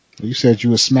You said you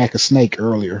would smack a snake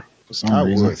earlier for some I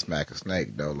reason. would smack a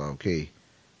snake though, low key.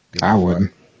 Give a I fuck.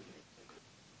 wouldn't.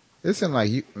 It seemed like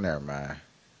you. Never mind.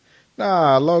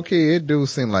 Nah, low key, it do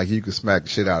seem like you could smack the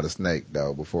shit out of a snake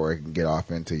though before it can get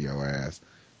off into your ass.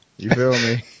 You feel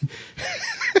me?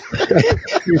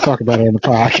 We talk about it on the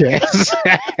podcast.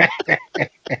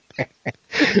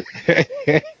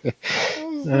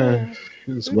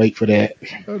 Just wait for that.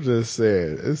 I'm just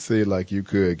saying, it seemed like you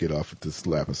could get off into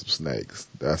slapping some snakes.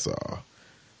 That's all.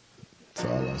 That's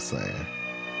all I'm saying.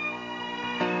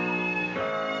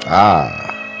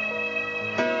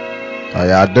 How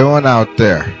y'all doing out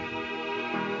there?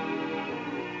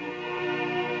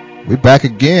 We back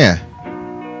again.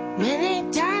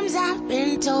 Many times I've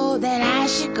been told that I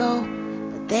should go,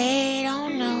 but they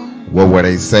don't know What will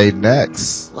they say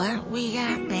next? what we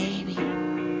got, baby.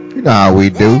 You know how we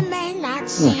They do. may not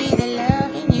see the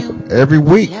love in you, Every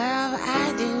week love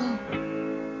I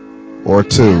do. or I'll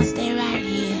two. stay right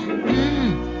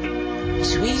here.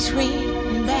 Sweet, sweet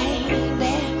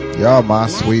baby. Y'all my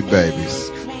sweet babies.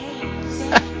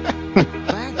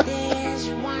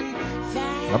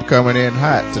 I'm coming in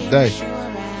hot today.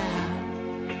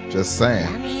 Just saying.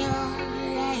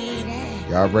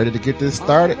 Y'all ready to get this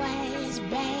started? Cause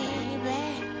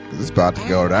it's about to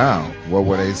go down. What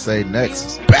will they say next?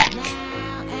 Is back.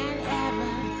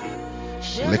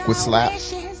 Liquid slap.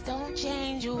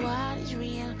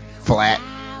 Flat.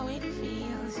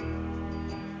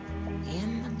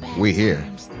 We here.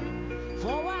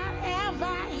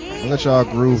 I'll let y'all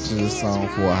groove to this song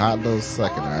for a hot little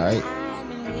second, alright?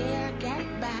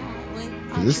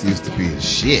 This used to be the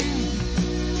shit.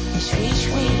 Sweet,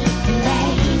 sweet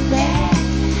baby.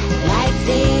 Life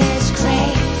is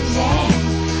crazy,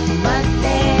 but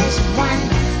there's one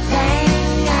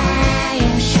thing I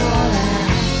am sure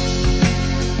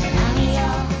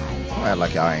of. Don't act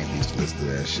like y'all ain't used to listen to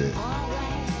that shit.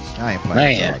 I ain't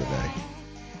playing with y'all today.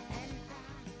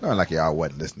 Don't act like y'all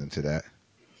wasn't listening to that.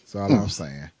 That's all I'm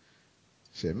saying.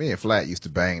 Shit, me and Flat used to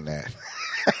bang that.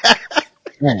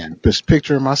 Man, just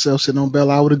picturing myself sitting on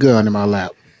Belle Isle with a gun in my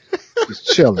lap.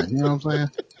 Just chilling, you know what I'm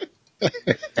saying?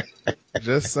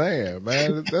 Just saying,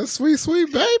 man. That's sweet,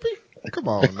 sweet baby. Come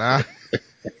on now.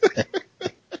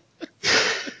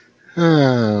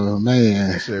 Oh,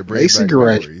 man. That shit brings Macy back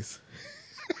Gray. memories.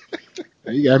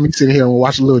 You got me sitting here and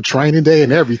watching a little Training Day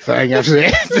and everything after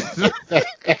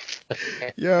that.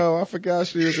 Yo, I forgot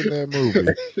she was in that movie.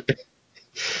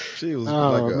 She was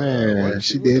like a, man, what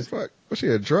she the did. fuck? Was she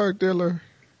a drug dealer?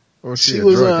 Or was she She a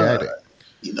was, drug addict?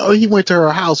 you know, he went to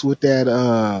her house with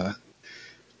that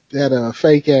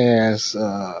fake ass,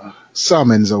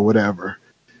 summons or whatever.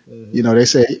 Mm-hmm. You know, they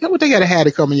said, you know what, they gotta have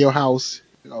to come in your house,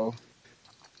 you know,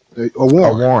 a A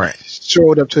warrant. warrant.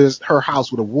 Showed up to her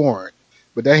house with a warrant,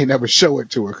 but they ain't never show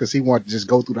it to her because he wanted to just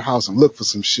go through the house and look for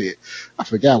some shit. I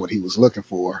forgot what he was looking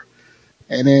for.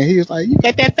 And then he was like, you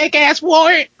got that fake ass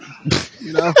warrant?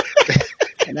 You know?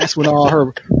 And that's when all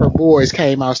her boys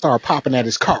came out and started popping at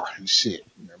his car and shit.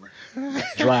 Remember?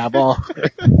 Drive off.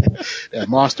 That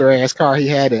monster ass car he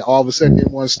had that all of a sudden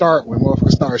didn't want to start when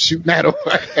motherfuckers started shooting at him.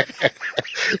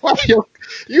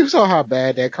 You saw how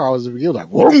bad that car was. You was like,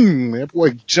 boom! That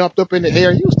boy jumped up in the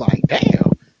air. You was like,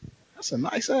 damn, that's a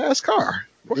nice ass car.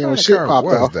 What You know, kind of shit car popped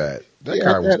was off. that? That Yeah,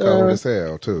 car was cold as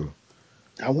hell, too.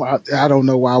 I don't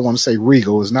know why I want to say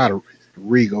Regal. It's not a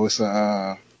Regal. It's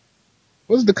a,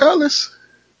 what's the colors?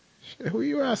 Shit, who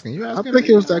you asking? You I asking think it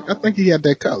me? was that. I think he had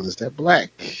that colors, that black.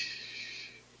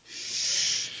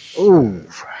 Ooh,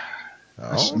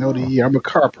 I should know the year. I'm a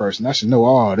car person. I should know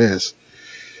all this.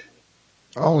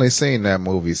 I only seen that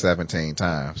movie 17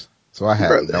 times, so I have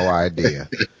Brother. no idea.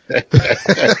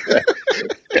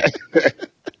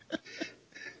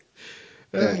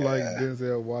 That's like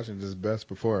Denzel Washington's best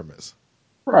performance.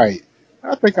 Right.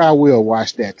 I think I will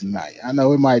watch that tonight. I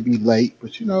know it might be late,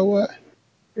 but you know what?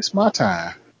 It's my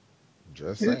time.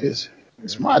 Just It saying. is.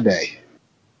 It's my day.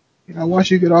 You know, once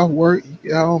you get off work, you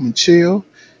get home and chill.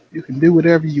 You can do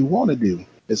whatever you want to do.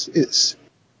 It's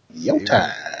your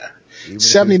time. Even if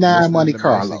it's 79 listening Monte to Macy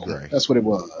Carlo. Gray. That's what it You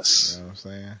was. know what I'm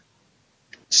saying?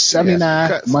 She had some 79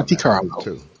 cuts on Monte that album, Carlo.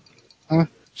 too. Huh?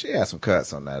 She had some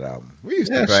cuts on that album. We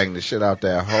used to Yes. bang the shit out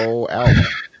that whole album.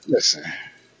 Listen,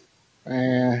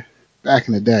 man, back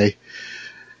in the day,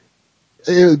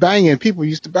 it was banging. People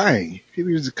used to bang.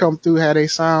 People used to come through, had their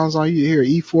sounds on. You hear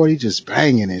E40 just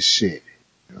banging and shit.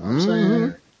 You know what I'm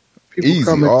saying? People Easy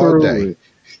coming all through day. with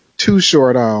Too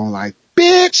Short on, like,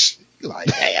 bitch. You're like,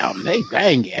 damn, they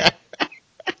banging.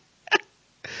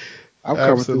 I'm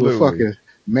coming through with Absolutely. fucking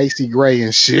Macy Gray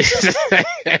and shit.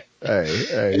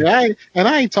 Hey. And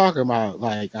I ain't talking about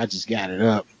like I just got it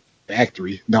up.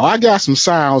 Factory. No, I got some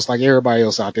sounds like everybody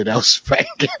else out there that was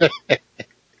fake.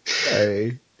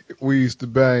 Hey, we used to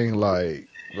bang like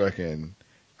fucking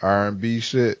R&B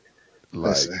shit, like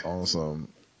Listen, on some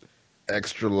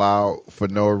extra loud for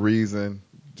no reason.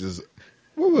 Just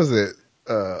what was it?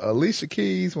 Alicia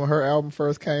Keys, when her album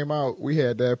first came out, we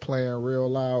had that playing real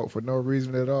loud for no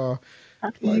reason at all.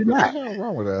 how can Like, you what the not? hell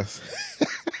wrong with us?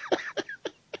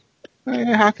 Man,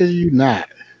 how can you not?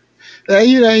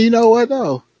 You know what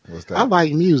though? What's I that?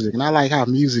 like music, and I like how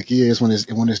music is when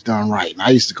it's done right. And I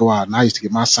used to go out and I used to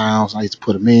get my sounds. And I used to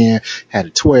put them in. Had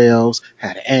the 12s,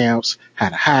 had the amps,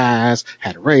 had the highs,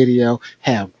 had the radio,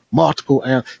 had multiple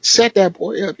amps. Set that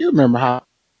boy up. You remember how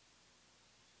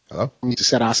Hello? we used to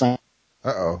set our sound?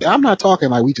 Uh-oh. I'm not talking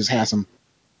like we just had some.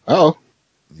 Oh,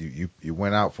 You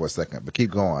went out for a second, but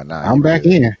keep going. Nah, I'm you back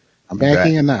good. in. I'm You back back.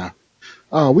 in now.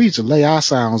 Oh, we used to lay our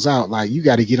sounds out like you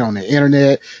got to get on the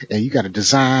internet and you got to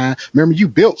design. Remember, you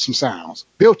built some sounds,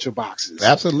 built your boxes,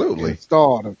 and Absolutely.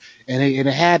 installed them, and it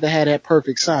had to have that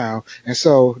perfect sound. And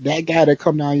so that guy that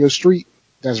come down your street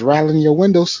that's rattling your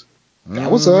windows, that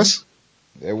was Mm-hmm. us.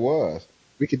 It was.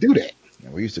 We could do that.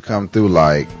 And we used to come through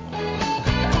like,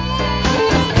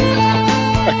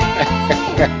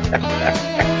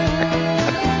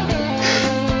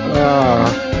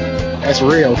 That's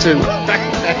real too.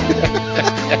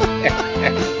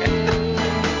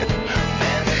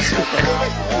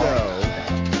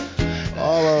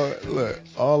 yo,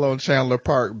 all on Chandler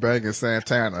Park banging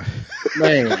Santana.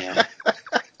 Man,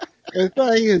 the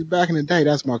thing is, back in the day,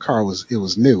 that's my car was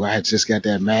new. I had just got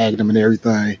that Magnum and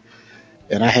everything,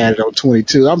 and I had it on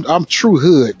 22. I'm true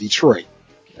hood Detroit.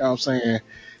 You know what I'm saying?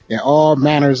 And all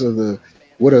manners of the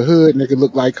what a hood nigga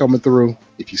look like coming through.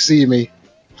 If you see me,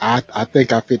 I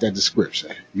think I fit that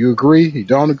description. You agree? You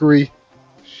don't agree?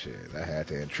 Shit, I had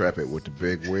the Intrepid with the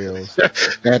big wheels,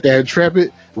 Had that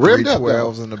intrepid rimmed up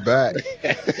though. 312s in the back,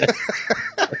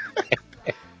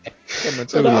 coming But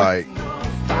through like,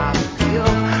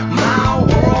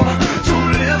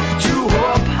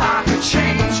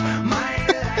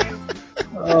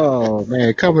 oh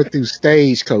man, coming through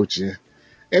stage coaching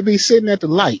and be sitting at the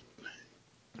light.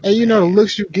 And you know the man,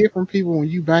 looks you get from people when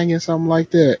you banging something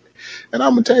like that. And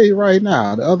I'm gonna tell you right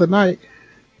now, the other night,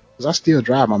 because I still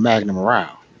drive my Magnum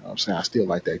around. You know what I'm saying? I still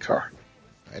like that car.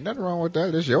 ain't nothing wrong with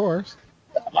that. It's yours.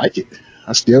 I like it.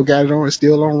 I still got it on. It's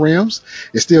still on rims.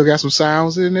 It still got some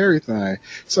sounds and everything.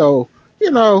 So,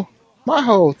 my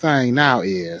whole thing now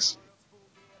is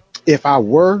if I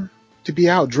were to be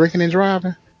out drinking and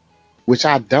driving, which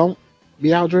I don't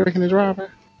be out drinking and driving,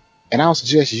 and I don't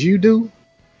suggest you do,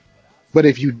 but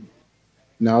if you,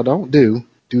 no, do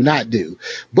not do.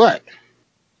 But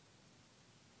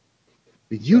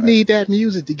if you Right. need that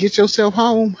music to get yourself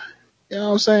home, you know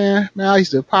what I'm saying? Man, I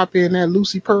used to pop in that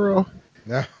Lucy Pearl.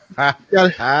 No. You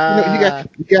got,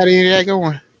 you got any of that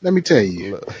going. Let me tell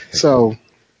you. Look, So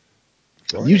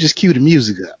go you ahead. just cue the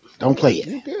music up. Don't No, play it.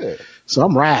 you good. So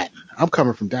I'm riding. I'm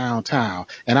coming from downtown,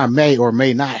 and I may or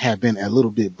may not have been a little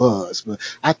bit buzzed, but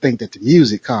I think that the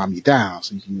music calm you down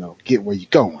so you can get where you're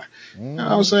going. You know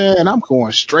what I'm Mm-hmm. saying? And I'm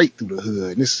going straight through the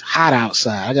hood, and it's hot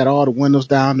outside. I got all the windows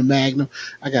down, the Magnum.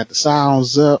 I got the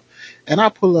sounds up, and I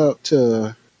pull up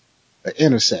to an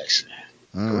intersection,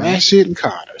 Mm-hmm. Gratiot and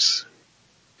Connors.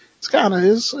 It's kind of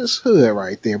it's hood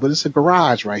right there, but it's a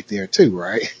garage right there too,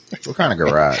 right? What kind of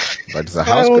garage? Like it's a I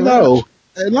house don't garage? know.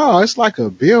 No, it's like a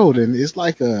building. It's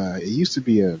like it used to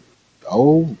be a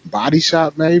old body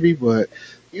shop maybe, but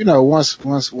once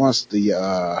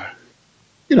the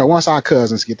once our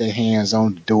cousins get their hands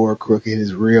on the door crooked,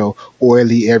 it's real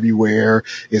oily everywhere.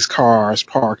 It's cars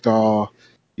parked all,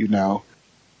 you know,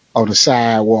 on the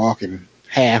sidewalk and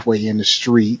halfway in the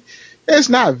street. It's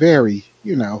not very,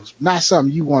 not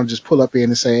something you want to just pull up in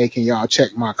and say, hey, can y'all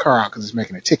check my car out because it's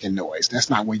making a ticking noise. That's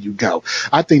not where you go.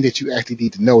 I think that you actually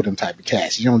need to know them type of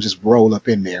cats. You don't just roll up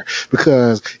in there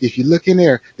because if you look in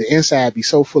there, the inside be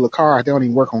so full of cars, they don't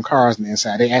even work on cars on the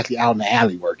inside. They actually out in the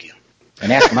alley working.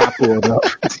 And that's when I pulled up.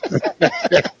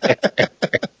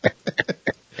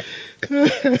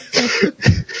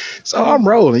 So I'm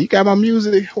rolling. You got my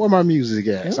music? Where my music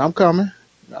at? Yeah. So I'm coming.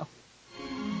 No.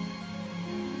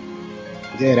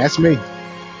 Yeah, that's me.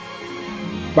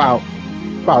 About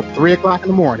 3 o'clock in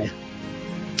the morning.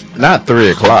 Not 3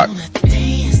 o'clock.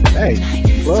 Hey,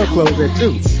 club closed at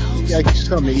 2. You gotta get you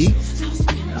something to eat. You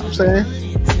know what I'm saying?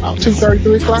 About 2:30,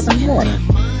 3 o'clock in the morning.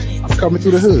 I'm coming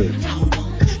through the hood.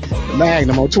 The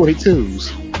Magnum on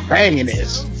 22s. Banging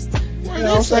this. You Why know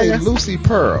what they I'm say saying? Lucy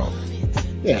Pearl?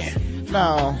 Yeah.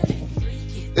 Now,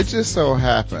 it just so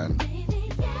happened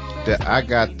that I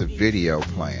got the video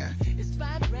playing.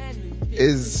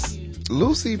 Is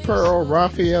Lucy Pearl,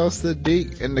 Raphael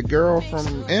Sadiq, and the girl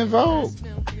from En Vogue?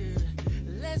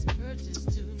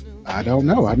 I don't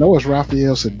know. I know it's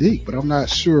Raphael Sadiq, but I'm not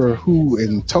sure who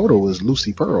in total is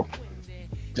Lucy Pearl.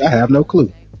 I have no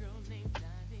clue.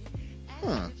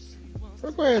 Huh.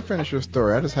 Well, go ahead and finish your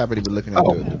story. I just happen to be looking at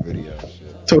Oh, the video.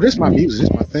 Shit. so this is my music, this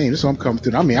is my thing. This is what I'm coming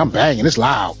through. I mean, I'm banging. It's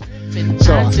loud.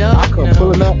 So I come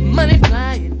pulling up,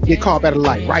 get caught by the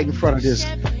light right in front of this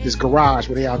garage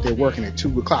where they out there working at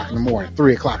 2 o'clock in the morning,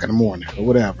 3 o'clock in the morning, or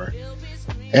whatever.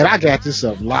 And I got this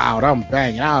up loud. I'm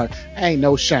banging. I ain't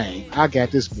no shame. I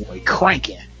got this boy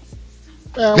cranking.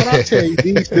 Man, when I tell you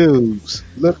these dudes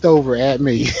looked over at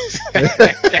me,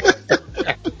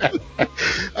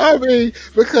 I mean,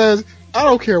 because I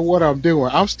don't care what I'm doing,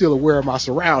 I'm still aware of my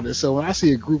surroundings. So when I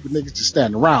see a group of niggas just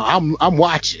standing around, I'm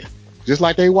watching. Just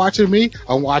like they watching me,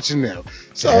 I'm watching them.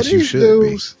 So As you these should be.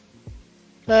 dudes,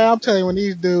 man, I'm telling you, when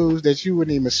these dudes that you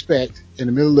wouldn't even expect in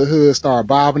the middle of the hood start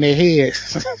bobbing their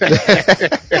heads,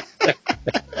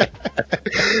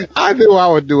 I knew I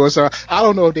was doing so. I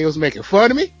don't know if they was making fun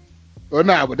of me or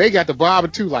not, but they got the bobbing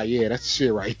too. Like, yeah, that's the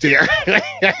shit right there.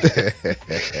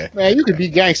 Man, you could be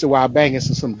gangster while banging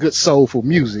some good soulful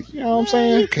music. You know what I'm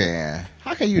saying? You can.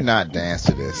 How can you not dance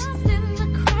to this?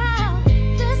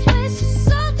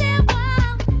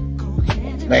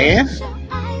 Man,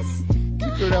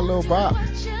 You feel that little bop?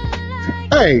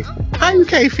 hey, how you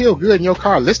can't feel good in your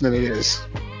car listening to this?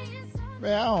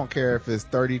 Man, I don't care if it's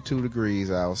 32 degrees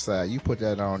outside. You put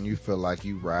that on, you feel like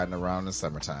you riding around in the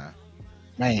summertime.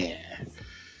 Man,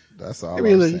 That's all give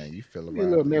me a I'm little, saying. You feel give me a about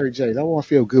little that. Mary J. I want to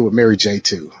feel good with Mary J.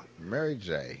 too. Mary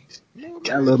J. Little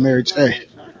Got a Mary little J. Mary J.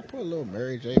 Blige. I can put a little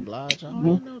Mary J. Blige on. Mm-hmm.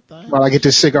 Ain't no thing. While I get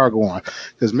this cigar going,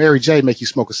 because Mary J. make you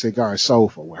smoke a cigar. It's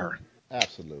soulful with her.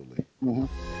 Absolutely. Mm-hmm.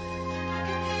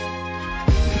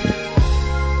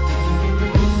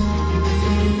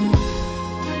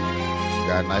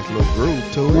 Got a nice little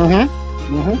groove to it.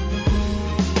 Mm-hmm. Mm-hmm.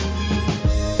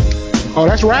 Oh,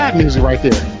 that's ride music right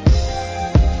there.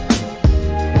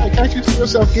 Hey, can't you see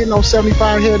yourself getting on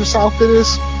 75 heading south to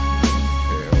this?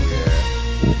 Hell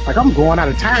yeah. Like, I'm going out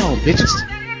of town, bitches.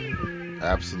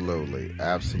 Absolutely.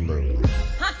 Absolutely. And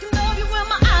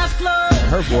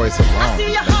her voice alone just makes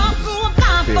you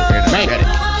just feel energetic.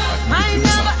 Like you can do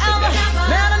something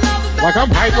today. Like, I'm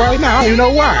hyped right now. You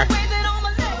know why?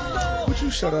 Would you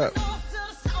shut up?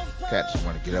 Cat just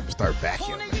want to get up and start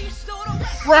vacuuming.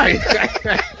 Right.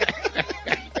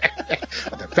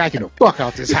 Vacuum the fuck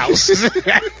out this house.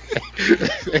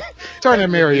 Turn that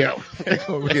Mary up. Ain't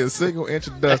gonna be a single inch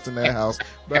of dust in that house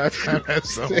by the time that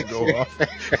song go off.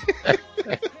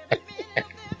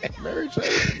 Mary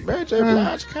J.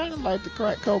 Blige kind of like the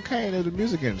crack cocaine of the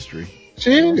music industry.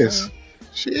 She is.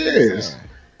 She is.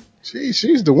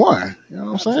 She's the one. You know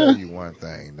what I'm saying? I'll tell you one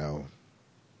thing, though.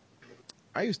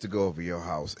 I used to go over your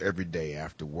house every day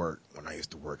after work when I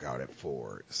used to work out at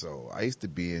Ford. So I used to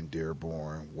be in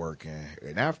Dearborn working,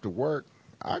 and after work,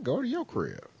 I go to your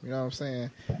crib. You know what I'm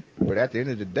saying? But at the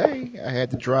end of the day, I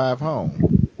had to drive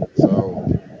home. So,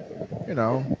 you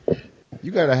know,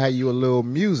 you got to have you a little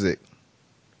music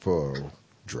for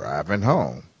driving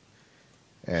home.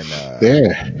 And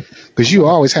Yeah. Because you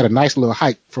always had a nice little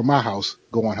hike from my house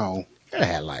going home. I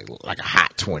had like a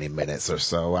hot 20 minutes or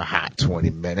so, a hot 20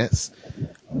 minutes.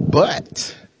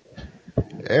 But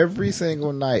every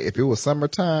single night, if it was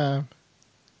summertime,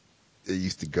 it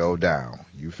used to go down.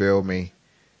 You feel me?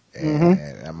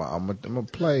 Mm-hmm. And I'm gonna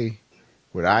play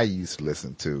what I used to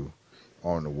listen to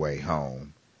on the way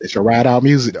home. It's your ride out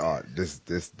music.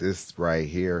 This right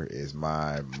here is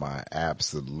my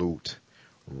absolute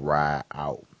ride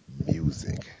out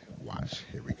music. Watch.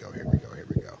 Here we go. Here we go. Here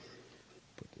we go.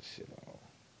 Put this shit on.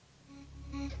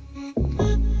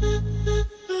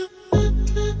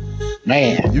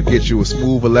 Man. You get you a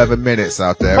smooth 11 minutes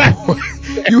out there.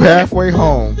 You halfway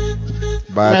home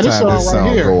by the time this song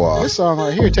here, go off. This song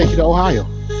right here take you to Ohio.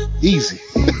 Easy.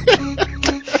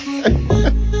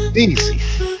 Easy.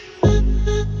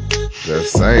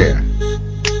 Just saying.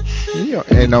 You know,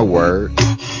 ain't no word.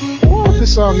 What was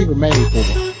this song even made for?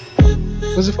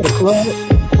 Was it for the club?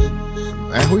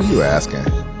 Man, who you asking?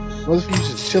 Was it for you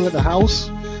just chill at the house?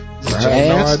 I have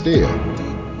no idea.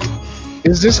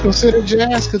 Is this considered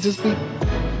jazz? Could this be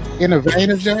in a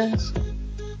vein of jazz?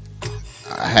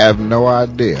 I have no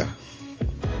idea.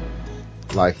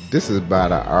 Like, this is by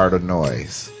the Art of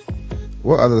Noise.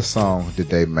 What other song did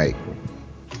they make?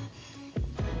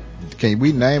 Can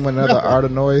we name another Art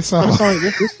of Noise song?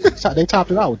 They topped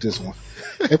it out with this one.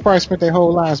 They probably spent their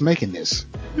whole lives making this.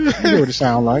 You hear what it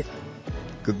sound like?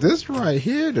 Cause this right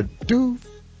here, the dude,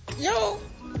 yo.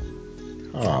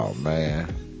 Oh man,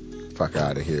 fuck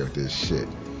out of here with this shit.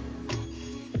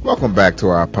 Welcome back to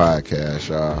our podcast,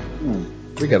 y'all.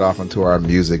 We get off into our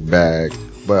music bag,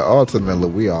 but ultimately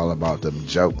we all about them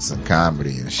jokes and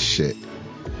comedy and shit.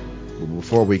 But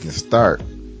before we can start,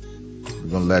 we're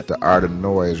gonna let the art of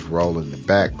noise roll in the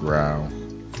background.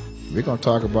 We're gonna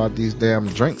talk about these damn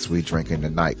drinks we drinking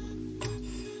tonight.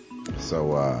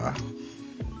 So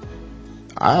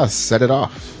I'll set it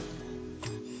off.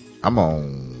 I'm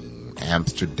on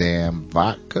Amsterdam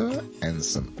vodka and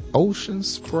some Ocean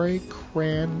Spray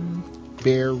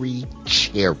cranberry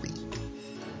cherry.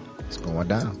 It's going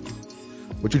down.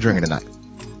 What you drinking tonight?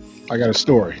 I got a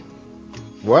story.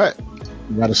 What?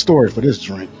 I got a story for this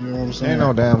drink. You know what I'm saying? Ain't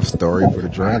no damn story for the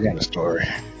I drink. got a story.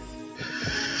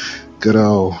 Good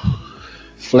old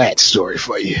flat story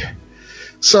for you.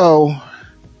 So, you know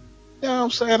what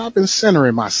I'm saying? I've been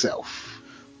centering myself.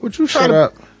 Would you shut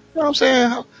up? You know what I'm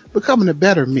saying? Becoming a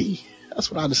better me.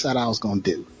 That's what I decided I was going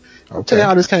to do. I'll tell you Okay.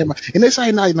 how this came out. And this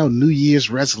ain't like no New Year's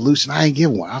resolution. I ain't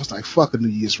give one. I was like, fuck a New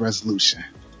Year's resolution.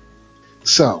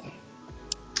 So,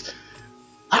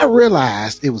 I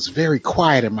realized it was very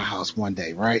quiet in my house one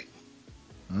day, right?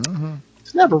 Mm-hmm.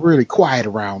 It's never really quiet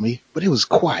around me, but it was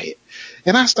quiet.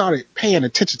 And I started paying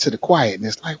attention to the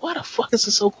quietness. Like, why the fuck is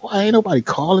it so quiet? Ain't nobody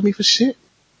calling me for shit.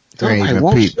 You Don't ain't nobody even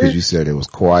want peep because shit. you said it was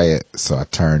quiet, so I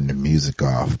turned the music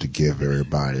off to give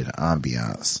everybody the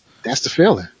ambiance. That's the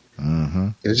feeling. Mm-hmm.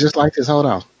 It was just like this. Hold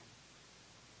on.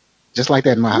 Just like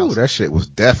that in my Ooh, house. that shit was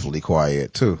definitely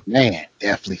quiet too. Man,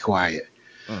 definitely quiet.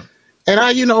 Mm.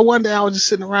 And one day I was just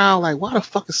sitting around like, why the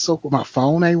fuck is so my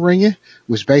phone ain't ringing?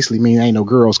 Which basically means ain't no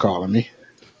girls calling me.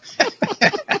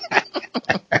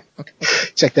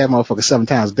 Check that motherfucker 7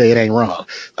 times a day. It ain't wrong.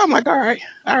 So I'm like, all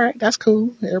right, that's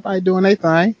cool. Everybody doing their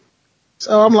thing.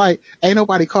 So I'm like, ain't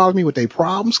nobody calling me with their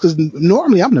problems because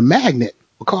normally I'm the magnet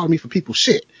for calling me for people's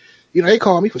shit. You know, they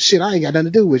call me for shit I ain't got nothing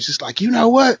to do with. It's just like, you know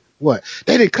what? What?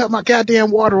 They didn't cut my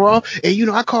goddamn water off. And,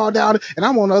 I called down and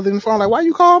I'm on the other end of the phone like, why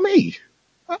you call me?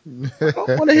 I don't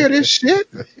want to hear this shit.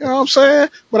 You know what I'm saying?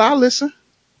 But I listen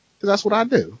because that's what I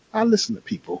do. I listen to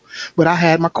people. But I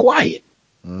had my quiet.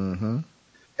 Mm-hmm.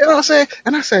 You know what I'm saying?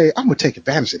 And I say, I'm going to take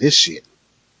advantage of this shit.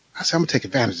 I said, I'm going to take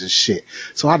advantage of this shit.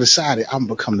 So I decided I'm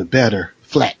becoming the better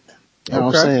flat. You know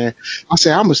what I'm Okay. saying? I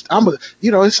said,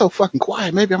 it's so fucking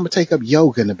quiet. Maybe I'm going to take up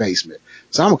yoga in the basement.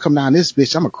 So I'm going to come down this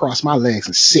bitch. I'm going to cross my legs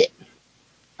and sit.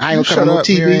 I ain't You going to cut shut on no up.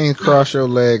 You TV. ain't cross your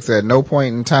legs at no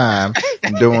point in time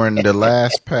during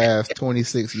the past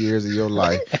 26 years of your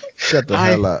life. Shut the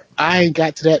hell up. I ain't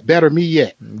got to that better me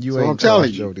yet. You So I'm ain't telling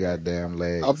crossed you. your goddamn I'm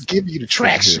legs. giving you the Sit here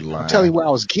traction. I'm telling lying. you where I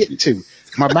was getting to.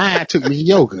 My mind took me to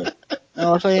yoga. You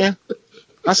know what I'm saying?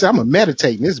 I said, I'm going to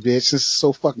meditate in this bitch since it's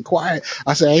so fucking quiet.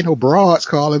 I said, ain't no broads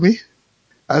calling me.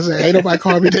 I said, ain't nobody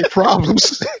calling me their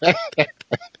problems.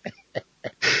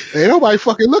 Ain't nobody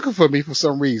fucking looking for me for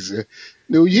some reason.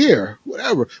 New Year,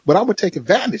 whatever. But I'm going to take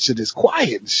advantage of this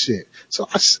quiet and shit. So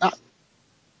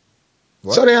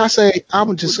What? then I say, I'm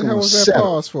What just the going hell to was that settle.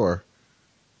 pause for?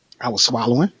 I was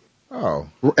swallowing Oh.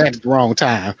 at the wrong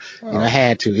time. I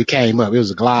had to. It came up. It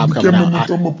was a glob coming out.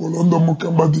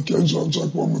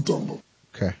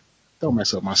 Okay. Don't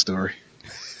mess up my story.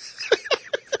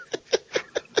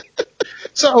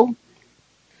 So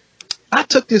I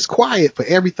took this quiet for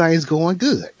everything's going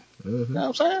good. Mm-hmm. You know what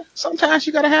I'm saying? Sometimes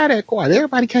you got to have that quiet.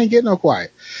 Everybody can't get no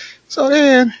quiet. So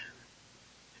then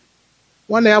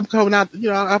one day I'm coming out,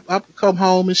 I come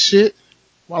home and shit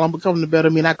while I'm becoming the better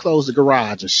me, and I closed the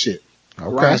garage and shit. Okay.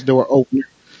 Garage door opener.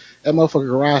 That motherfucker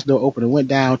garage door opener went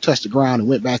down, touched the ground, and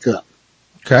went back up.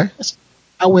 Okay.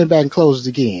 I went back and closed it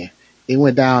again. It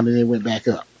went down and it went back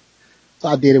up. So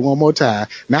I did it one more time.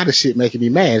 Now the shit making me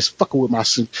mad. It's fucking with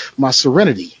my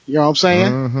serenity. You know what I'm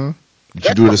saying? Mm-hmm. Did you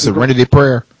That do the fucking serenity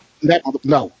prayer?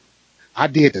 no. I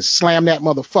did to slam that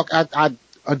motherfucker.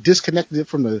 I disconnected it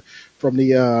from the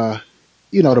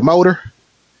the motor,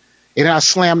 and I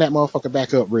slammed that motherfucker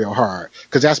back up real hard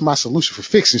because that's my solution for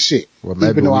fixing shit. Well, maybe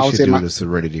Even though we I was should in do my the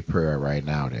serenity prayer right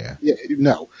now there.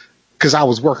 no, because I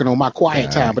was working on my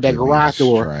quiet time. God, But that give me the garage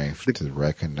door, strength to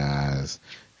recognize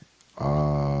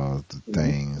all the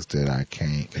things that I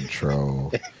can't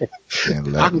control and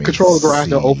I let can me control the garage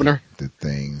door see opener. the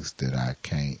things that I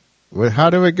can't. Well, how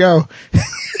do it go?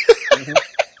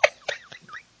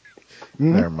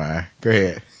 Mm-hmm. Never mind. Go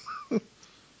ahead.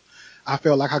 I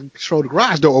felt like I could control the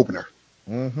garage door opener.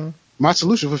 Mm-hmm. My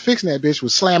solution for fixing that bitch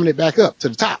was slamming it back up to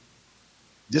the top,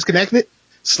 disconnecting it,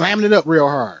 slamming it up real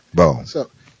hard. Boom. So,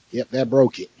 yep, that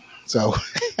broke it. So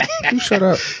You shut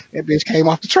up. that bitch came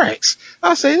off the tracks.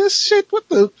 I say, this shit, what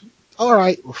the? All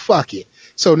right, well, fuck it.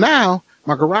 So now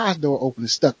my garage door opener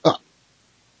is stuck up,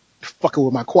 fucking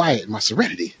with my quiet and my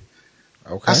serenity.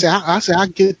 Okay. I said, I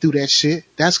get through that shit.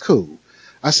 That's cool.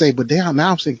 I say, but damn,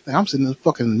 now I'm sitting in the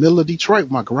fucking middle of Detroit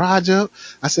with my garage up.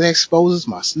 I said, that exposes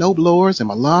my snowblowers and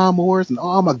my lawnmowers and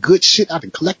all my good shit I've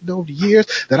been collecting over the years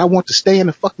that I want to stay in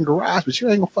the fucking garage, but you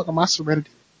ain't gonna fuck up my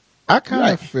serenity. I You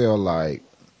kind ain't. of feel like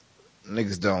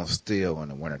niggas don't steal in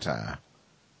the wintertime.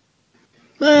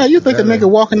 Man, you Is think a that nigga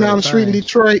walking a down the street in thing?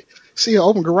 Detroit, see an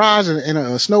open garage and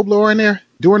a snowblower in there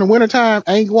during the wintertime,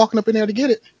 ain't walking up in there to get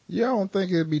it? You don't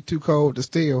think it'd be too cold to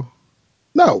steal?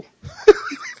 No.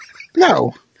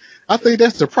 No. I think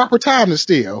that's the proper time to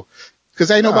steal. Cause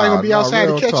ain't nobody gonna Nah, be no, outside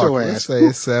to real catch talk. your Let's ass. say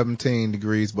it's 17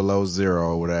 degrees below zero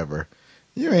or whatever.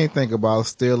 You ain't think about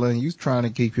stealing. You trying to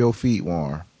keep your feet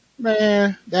warm.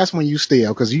 Man, that's when you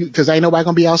steal, cause ain't nobody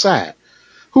gonna be outside.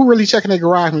 Who really checking their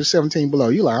garage when it's 17 below?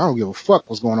 You like, I don't give a fuck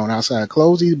what's going on outside.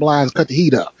 Close these blinds, cut the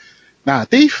heat up. Now a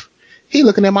thief, he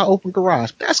looking at my open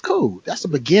garage. That's cool. That's the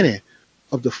beginning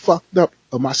of the fucked up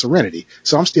of my serenity.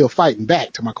 So I'm still fighting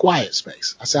back to my quiet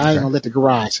space. I said I ain't Okay. gonna let the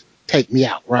garage take me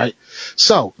out, right?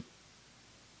 So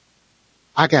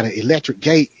I got an electric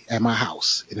gate at my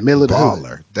house in the middle of the hood.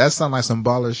 Baller. That sound like some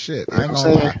baller shit. You know I ain't what gonna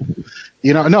I'm lie.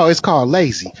 saying? No, it's called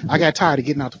lazy. I got tired of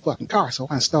getting out the fucking car, so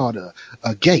I installed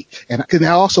a gate. And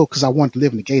cause I wanted to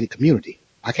live in a gated community.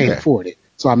 I can't Yeah. afford it.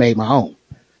 So I made my own.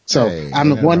 So Hey, I'm ain't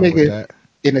the nothing one wrong with nigga that.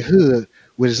 in the hood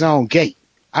with his own gate.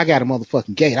 I got a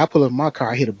motherfucking gate. I pull up in my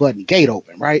car, hit a button, the gate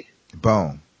open, right?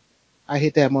 Boom. I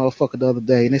hit that motherfucker the other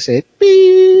day and it said,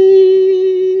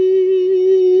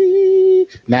 beep.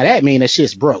 Now that mean that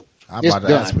shit's broke. I'm It's about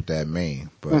to ask done. what that mean,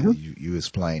 but Mm-hmm. you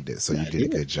explained it, so you I did a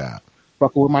did. good job.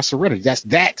 Fucking with my serenity.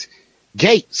 That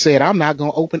gate said I'm not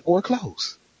gonna open or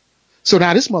close. So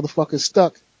now this motherfucker's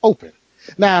stuck open.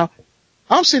 Now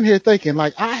I'm sitting here thinking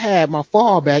like I had my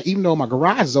fallback, even though my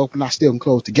garage is open, I still can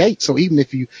close the gate. So even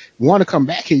if you want to come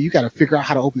back here, you got to figure out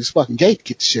how to open this fucking gate to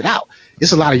get the shit out.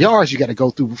 It's a lot of Hmm. yards you got to go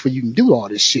through before you can do all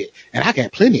this shit. And I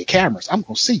got plenty of cameras. I'm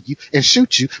gonna see you and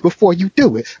shoot you before you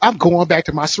do it. I'm going back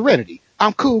to my serenity.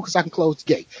 I'm cool because I can close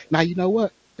the gate. Now you know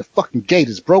what? The fucking gate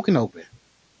is broken open.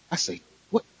 I say,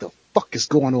 what the fuck is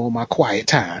going on in my quiet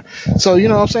time? So you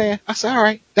know what I'm saying? I say, all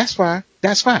right, that's fine.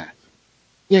 That's fine.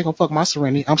 You ain't gonna fuck my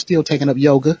serenity. I'm still taking up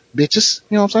yoga, bitches.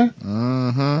 You know what I'm saying?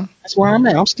 Mm-hmm. That's where I'm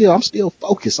at. I'm still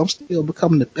focused. I'm still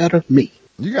becoming the better me.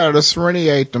 You gotta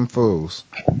serenade them fools.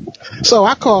 So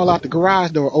I call out the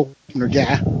garage door opener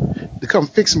guy to come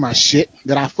fix my shit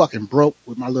that I fucking broke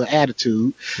with my little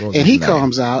attitude. What was And his he name?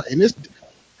 comes out and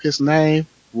his name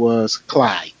was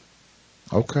Clyde.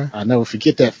 Okay. I never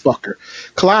forget that fucker.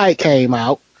 Clyde came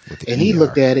out With and the he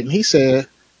looked ER. at it and he said,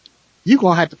 you're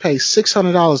gonna have to pay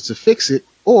 $600 to fix it,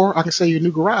 or I can sell you a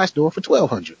new garage door for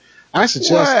 $1,200. I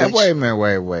suggest What? that Wait a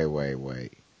minute.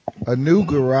 Wait. A new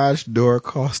garage door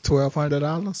costs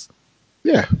 $1,200?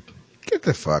 yeah, Get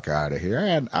the fuck out of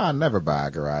here. I'll never buy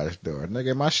a garage door.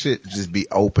 Nigga, my shit just be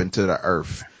open to the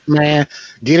earth. man,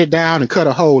 get it down and cut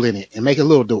a hole in it and make a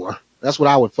little door. That's what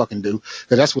I would fucking do.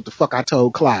 Cause that's what the fuck I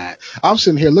told Clyde. I'm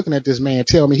sitting here looking at this man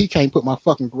tell me he can't put my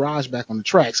fucking garage back on the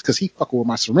tracks cause he fucking with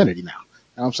my serenity now.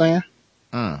 You know what I'm saying?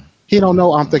 Mm, He don't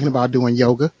know I'm mm. thinking about doing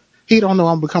yoga. He don't know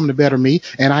I'm becoming the better me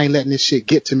and I ain't letting this shit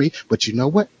get to me. But you know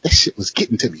what? That shit was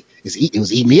getting to me. It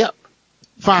was eating me up.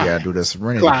 You gotta Fine. do the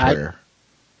serenity Clyde, prayer.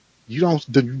 you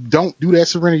don't do that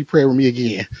serenity prayer with me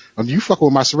again. You fucking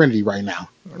with my serenity right now.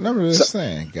 Remember So this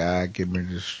saying, God give me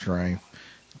the strength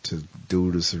to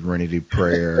do the serenity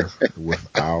prayer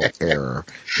without error.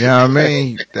 You know what I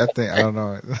mean? That thing, I don't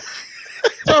know.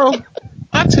 so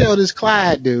I tell this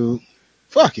Clyde dude,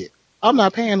 fuck it. I'm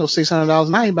not paying no $600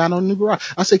 and I ain't buying no new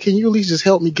garage. I said, can you at least just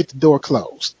help me get the door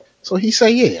closed? So he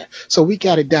say, yeah. So we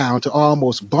got it down to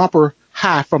almost bumper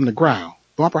high from the ground.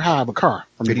 Bumper high of a car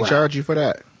from the Did he ground. charge you for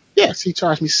that? Yes, he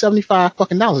charged me 75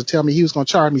 fucking dollars to tell me he was going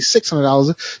to charge me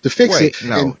 $600 to fix it. Wait,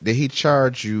 And no. Did he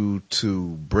charge you to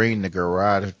bring the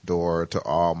garage door to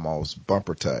almost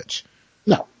bumper touch?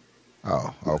 no.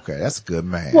 Oh, okay. That's a good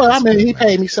man. Well, I That's a mean, good he man.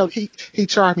 paid me he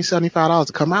charged me $75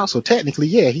 to come out. So technically,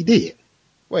 yeah, he did. I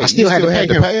Wait, you still had to still pay had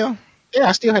to him. pay him Yeah,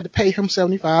 I still had to pay him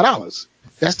 $75.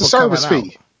 That's the for coming service out?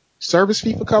 fee. Service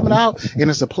fee for coming out, and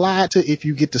it's applied to if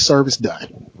you get the service done.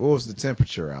 What was the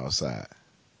temperature outside?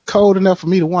 Cold enough for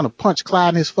me to want to punch Clyde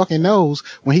in his fucking nose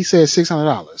when he said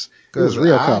 $600. It was Because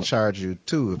real I'll cold. charge you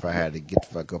too if I had to get the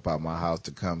fuck up out my house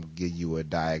to come give you a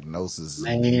diagnosis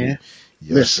and Man,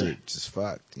 your listen, shit just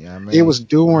fucked. You know what I it mean? was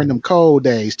during them cold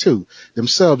days too, them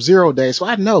sub-zero days. So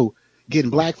I know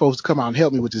getting black folks to come out and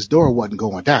help me with this door wasn't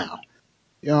going down.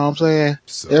 You know what I'm saying?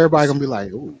 Sub Everybody gonna be zero.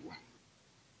 like, ooh,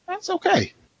 that's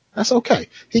okay. That's okay.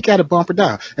 He got a bumper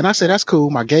down. And I said, that's cool.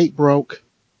 My gate broke.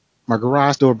 My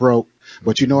garage door broke.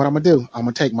 But you know what I'm gonna do? I'm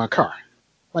gonna take my car,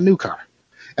 my new car,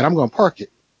 and I'm gonna park it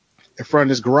in front of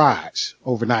this garage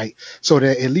overnight so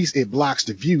that at least it blocks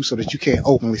the view so that you can't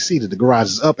openly see that the garage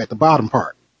is up at the bottom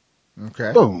part.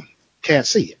 Okay. Boom. Can't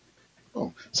see it.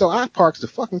 Boom. So I parked the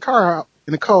fucking car out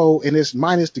in the cold in this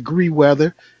 -degree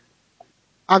weather.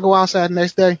 I go outside the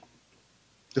next day.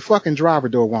 The fucking driver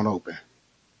door won't open.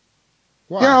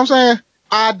 Why? You know what I'm saying?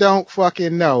 I don't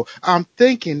fucking know. I'm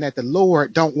thinking that the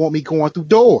Lord don't want me going through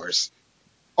doors.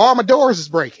 All my doors is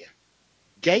breaking.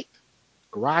 Gate,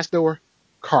 garage door,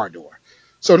 car door.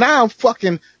 So now I'm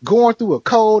fucking going through a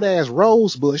cold ass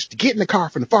rose bush to get in the car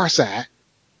from the far side,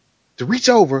 to reach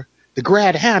over to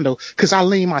grab the handle because I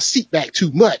leaned my seat back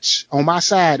too much on my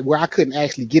side where I couldn't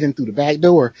actually get in through the back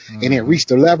door and then reach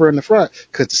the lever in the front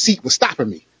because the seat was stopping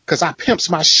me because I pimps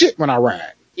my shit when I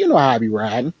ride. You know how I be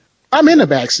riding. I'm in the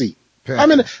back seat.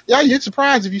 Pimping. Y'all, you're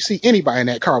surprised if you see anybody in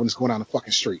that car when it's going down the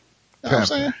fucking street. You know what I'm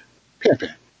saying?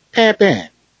 Pimping. Pimping.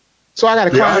 So I got to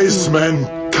The climb through.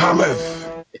 Iceman cometh.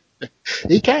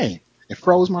 He came and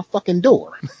froze my fucking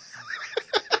door.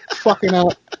 Fucking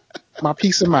up my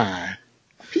peace of mind.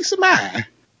 Peace of mind.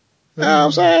 You know what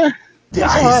I'm saying? The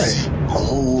That's ice all right.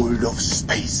 cold of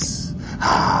space.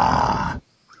 Ah.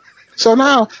 So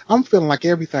now I'm feeling like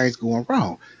everything's going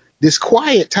wrong. This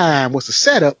quiet time was the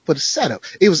setup for the setup.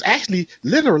 It was actually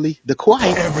literally the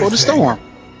quiet for the storm.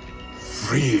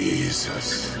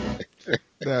 Freezes.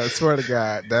 I swear to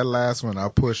God, that last one I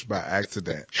pushed by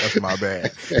accident. That's my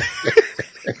bad.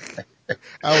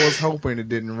 I was hoping it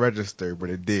didn't register, but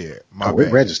it did. My bad.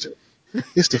 It registered.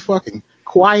 It's the fucking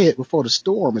quiet before the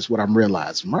storm is what I'm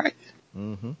realizing, right?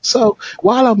 Mm-hmm. So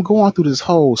while I'm going through this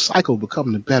whole cycle of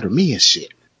becoming a better me and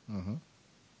shit,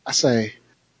 I say,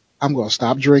 I'm going to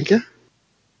stop drinking.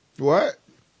 What?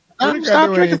 I'm You going to gotta stop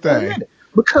do drinking for a anything. minute.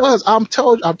 Because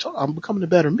I'm becoming a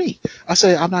better me. I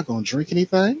say, I'm not going to drink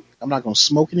anything. I'm not going to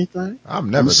smoke anything. I'm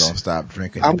never gonna stop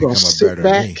drinking to I'm going to become a sit better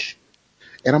back. me.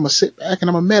 And I'm going to sit back and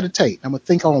I'm going to meditate. I'm going to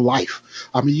think on life.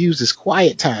 I'm going to use this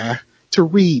quiet time to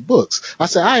read books. I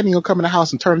said, I ain't even going to come in the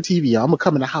house and turn the TV on. I'm going to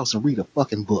come in the house and read a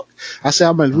fucking book. I said,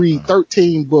 I'm going to read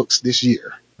 13 books this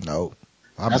year. Nope.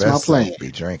 My That's best my plan. self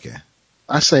be drinking.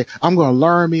 I say, I'm going to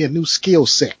learn me a new skill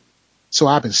set. So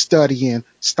I've been studying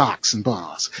stocks and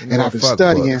bonds. And I've been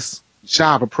studying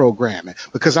Java programming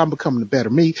because I'm becoming a better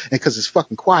me and because it's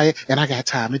fucking quiet and I got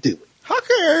time to do it. How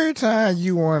come every time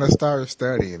you want to start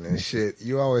studying and shit,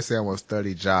 you always say I'm going to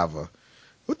study Java?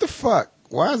 What the fuck?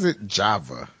 Why is it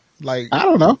Java? Like, I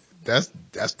don't know. that's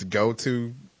the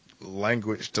go-to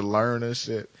language to learn and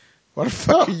shit. Why the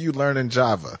fuck are you learning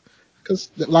Java?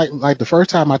 Because like the first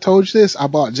time I told you this, I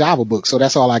bought Java books, so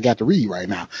that's all I got to read right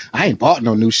now. I ain't bought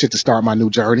no new shit to start my new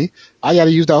journey. I got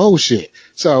to use the old shit.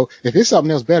 So if it's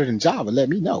something else better than Java, let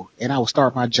me know, and I will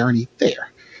start my journey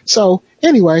there. So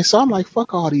anyway, so I'm like,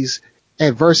 fuck all these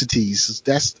adversities.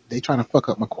 They trying to fuck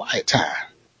up my quiet time.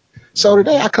 So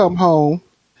today I come home,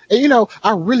 and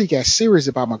I really got serious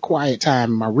about my quiet time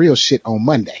and my real shit on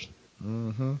Monday.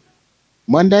 Mm-hmm.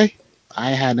 Monday,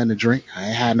 I ain't had nothing to drink. I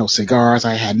ain't had no cigars.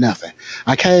 I ain't had nothing.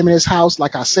 I came in this house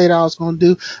like I said I was going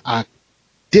to do. I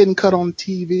didn't cut on the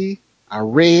TV. I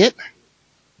read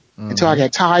until I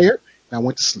got tired, and I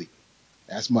went to sleep.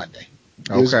 That's Monday.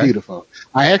 It was beautiful.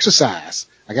 I exercised.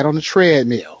 I got on the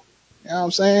treadmill. You know what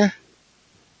I'm saying?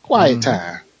 Quiet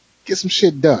time. Get some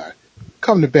shit done.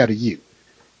 Come to better you.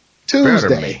 Tuesday.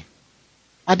 Better me.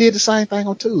 I did the same thing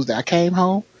on Tuesday. I came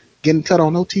home, getting cut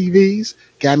on no TVs,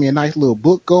 got me a nice little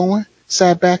book going,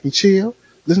 sat back and chill,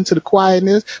 listened to the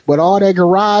quietness, but all that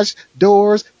garage,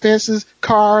 doors, fences,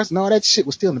 cars, and all that shit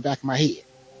was still in the back of my head.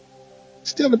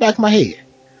 Still in the back of my head.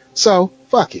 So,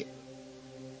 fuck it.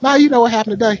 Now you know what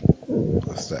happened today.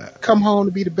 What's that? Come home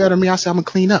to be the better me. I said, I'm going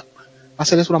to clean up. I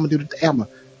said, that's what I'm going to do today. I'm going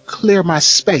to clear my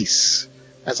space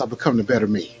as I become the better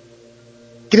me.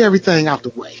 Get everything out the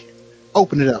way.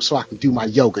 Open it up so I can do my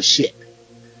yoga shit.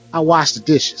 I wash the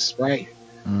dishes, right?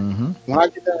 Mm-hmm. When I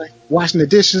get done washing the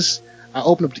dishes, I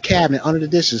open up the cabinet under the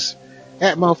dishes.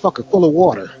 That motherfucker full of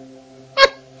water.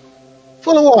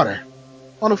 Full of water.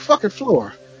 On the fucking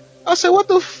floor. I said, what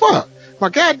the fuck? My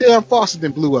goddamn faucet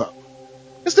then blew up.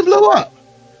 It's done blew up.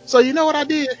 So you know what I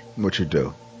did? What you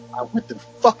do? I went to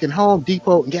fucking Home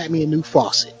Depot and got me a new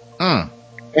faucet. Mm.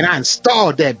 And I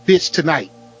installed that bitch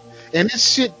tonight. And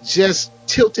this shit just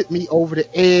tilted me over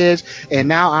the edge. And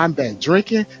now I'm back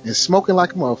drinking and smoking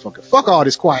like a motherfucker. Fuck all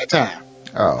this quiet time.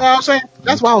 Oh. You know what I'm saying?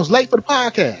 That's why I was late for the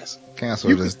podcast.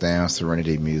 Cancel this damn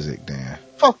Serenity music, Dan.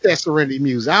 Fuck that Serenity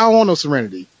music. I don't want no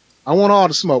Serenity. I want all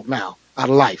the smoke now out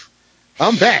of life.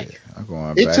 I'm back. I'm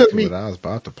going back to what I was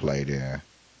about to play there.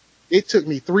 It took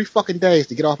me 3 fucking days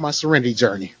to get off my Serenity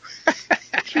journey.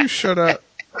 You shut up.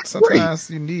 Sometimes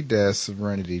you need that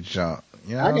Serenity jump.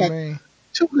 You know what I mean?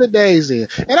 2 good days in.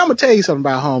 And I'm gonna tell you something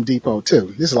about Home Depot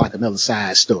too. This is like another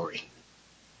side story.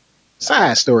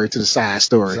 Side story to the side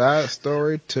story. Side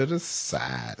story to the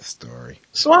side story.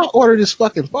 So I ordered this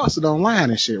fucking faucet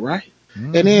online and shit, right?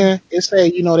 And Mm-hmm. then it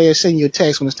say, they'll send you a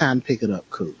text when it's time to pick it up.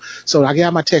 Cool. So I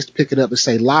got my text to pick it up and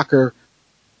say What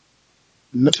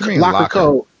you mean locker locker?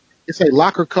 code. It say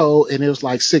locker code and it was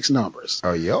like 6 numbers.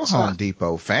 Oh, your So Home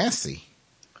Depot fancy.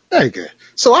 very good.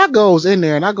 So I goes in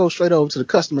there and I go straight over to the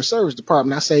customer service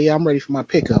department. I say, yeah, I'm ready for my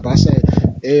pickup. I said,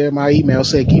 yeah, my email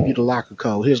said give you the locker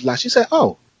code. Here's the lock. She said,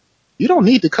 oh, you don't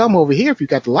need to come over here if you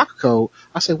got the locker code.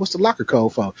 I said, what's the locker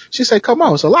code for? She said, come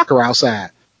on, it's a locker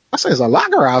outside. I said, it's a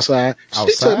locker outside. She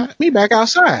Outside? took me back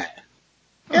outside.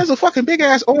 Huh. There's a fucking big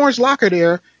ass orange locker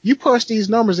there. You punch these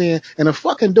numbers in and a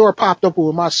fucking door popped up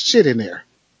with my shit in there.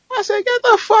 I said, get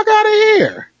the fuck out of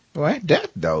here. Well, ain't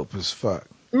that dope as fuck?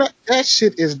 Man, that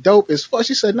shit is dope as fuck.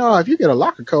 She said, no, if you get a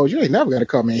locker code, you ain't never gonna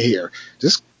come in here.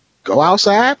 Just go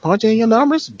outside, punch in your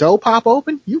numbers, door pop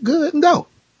open, you good and go.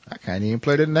 I can't even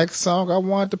play the next song I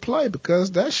wanted to play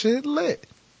because that shit lit.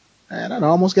 Man, that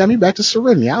almost got me back to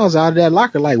Serenity. I was out of that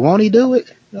locker like, won't he do it?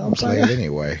 You know I'm what gonna I'm play saying? it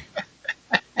anyway.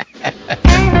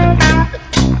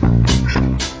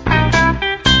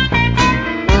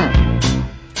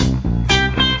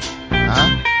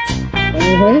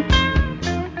 Huh?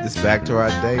 It's back to our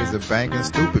days of banking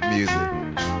stupid music.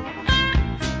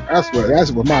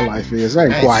 That's what my life is. It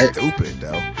ain't Ain't quiet. stupid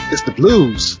though. It's the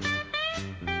blues.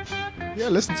 Yeah,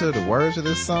 listen to the words of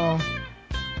this song.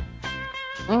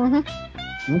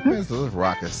 Let's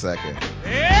rock a second.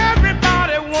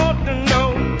 Everybody want to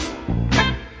know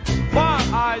why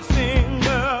I sing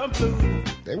the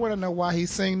blues. They want to know why he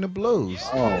sing the blues.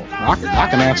 Oh, I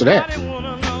can answer that. Everybody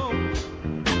want to know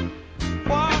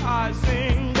why I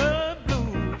sing the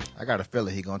blues. I got a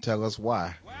feeling he gonna tell us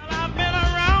why. Well, I've been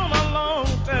around a long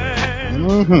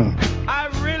time. Mm-hmm. I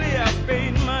really have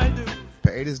paid my dues.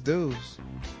 Paid his dues.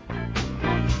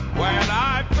 When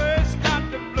I first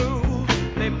got the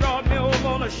blues, they brought me over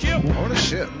on a ship. On a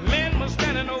ship. Men were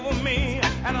standing over me,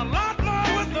 and a lot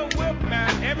more with the whip,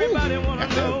 man. Everybody want Got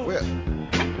to that know whip.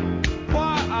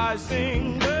 why I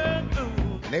sing the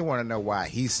blues. And they want to know why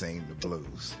he sing the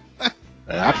blues.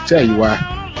 I can tell you why.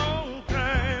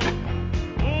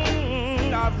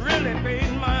 I've really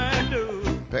paid my dues.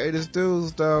 Paid his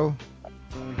dues though.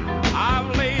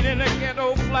 I've laid in the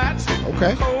ghetto flats,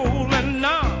 Okay. cold and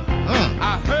numb.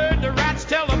 I heard the rats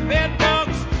tell the bed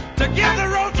bugs to give the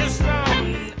roaches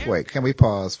some. Wait, can we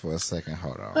pause for a second?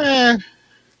 Hold on. Man,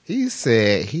 He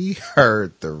said he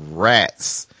heard the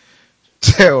rats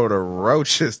tell the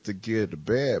roaches to give the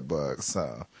bed bugs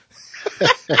some.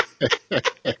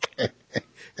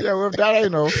 Yo, if that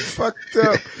ain't no fucked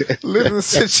up living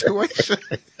situation.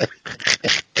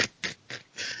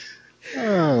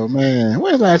 oh man,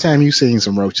 when's the last time you seen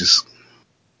some roaches?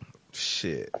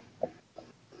 Shit.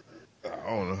 I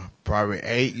don't know. Probably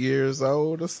 8 years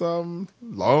old or something.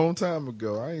 Long time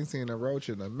ago. I ain't seen a roach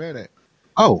in a minute.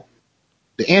 Oh,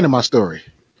 the end of my story.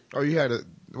 Oh, you had a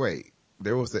wait.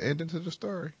 There was the ending to the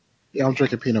story. Yeah, I'm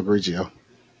drinking Pinot Grigio.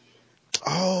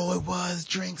 Oh, it was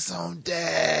drinks on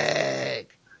deck.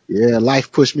 Yeah,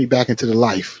 life pushed me back into the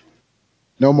life.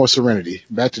 No more Serenity.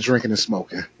 Back to drinking and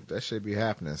smoking. That should be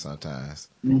happening sometimes.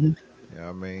 Mm-hmm. You know what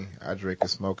I mean? I drink and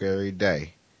smoke every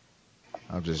day.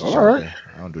 I'm just All right. joking.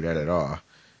 I don't do that at all.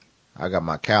 I got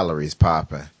my calories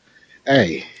popping.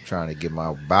 Hey, Trying to get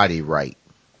my body right.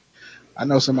 I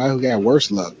know somebody who got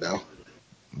worse luck though.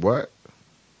 What?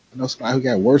 I know somebody who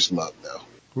got worse luck though.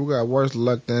 Who got worse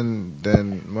luck than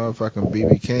motherfucking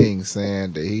BB King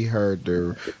saying that he heard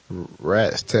the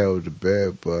rats tell the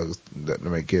bed bugs that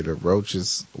they get the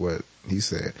roaches what he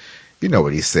said. You know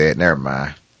what he said. Never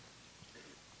mind.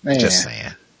 Man, Just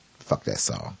saying. Fuck that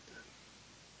song.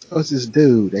 so it's this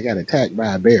dude that got attacked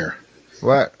by a bear.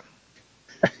 What?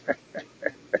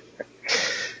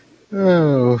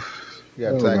 Oh, You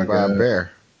got oh my attacked by a God.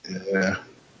 bear. Yeah.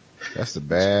 That's the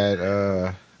bad,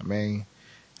 I mean,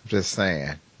 I'm just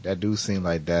saying. That do seem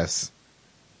like that's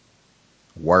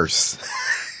worse.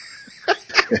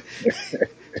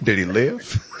 Did he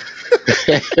live?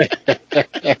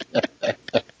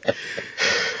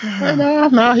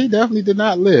 No, he definitely did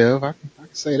not live. I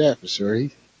can say that for sure.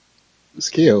 He was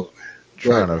killed.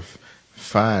 Trying But to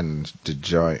find the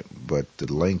joint, but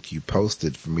the link you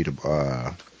posted for me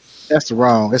that's the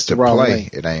wrong play,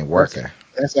 link. it ain't That's working.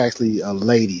 that's actually a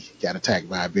lady got attacked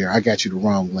by a bear. I got you the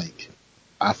wrong link.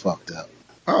 I fucked up.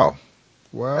 Oh,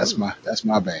 well, That's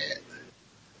my bad.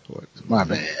 what, My you,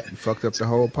 bad. you fucked up the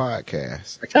whole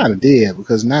podcast. I kind of did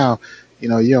because now, you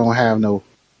don't have no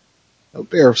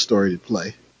bear story to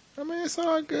play. I mean, it's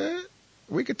all good.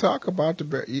 we could talk about the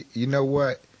bear. You know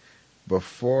what?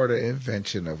 Before the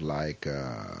invention of like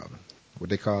what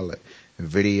they call it,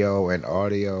 video and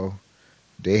audio,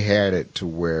 they had it to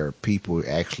where people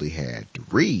actually had to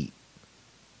read.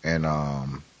 And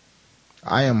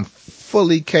I am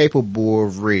fully capable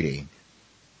of reading.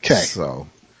 Okay, So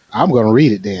I'm gonna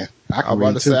read it then. I I'm can about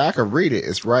read to say too. I can read it.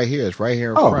 It's right here. It's right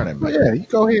here in front Oh, of well, me. yeah, you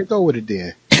go ahead, go with it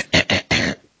then.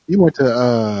 You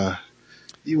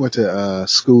went to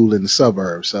school in the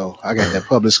suburbs, so I got that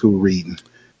public school reading.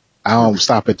 I Here don't we,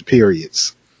 stop at the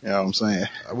periods. You know what I'm saying?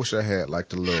 I wish I had like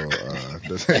the little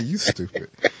you stupid.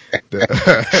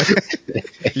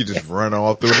 The, you just run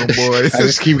all through them boys. I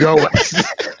just keep going.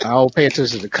 I don't pay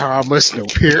attention to commas, no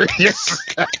periods.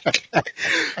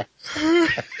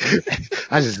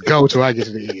 I just go till I get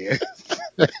to the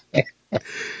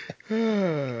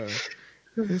end.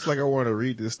 It's like I want to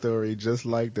read this story just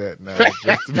like that now.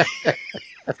 Just to be...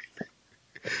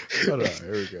 Hold on,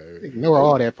 here we go. Ignore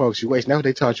all that punctuation. That's what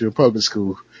they taught you in public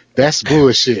school. That's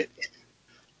bullshit.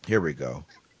 Here we go.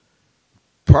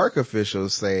 Park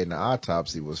officials say an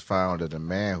autopsy was found that a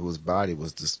man whose body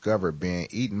was discovered being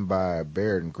eaten by a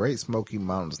bear in Great Smoky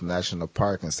Mountains National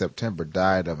Park in September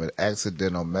died of an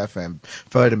accidental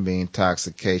methamphetamine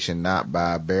intoxication, not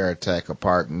by a bear attack. A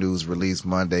park news release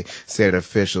Monday said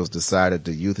officials decided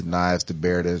to euthanize the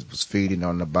bear that was feeding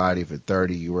on the body of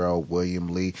 30-year-old William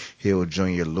Lee Hill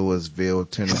Jr. Louisville,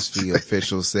 Tennessee.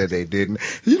 Officials said they didn't.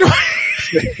 You know.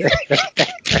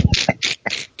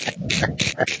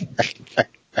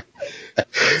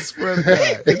 I swear to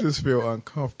God, it just feel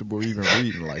uncomfortable even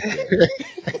reading like that.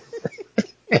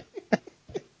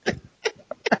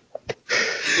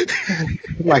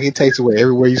 Like it takes away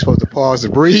everywhere you're supposed to pause to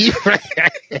breathe.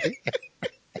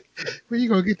 Where you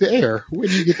gonna get the air? Where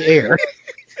do you get the air?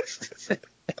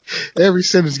 Every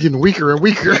sentence getting weaker and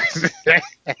weaker.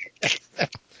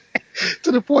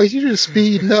 To the point you're just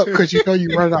speeding up because you know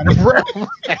you're running out of breath.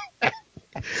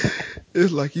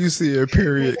 It's like you see a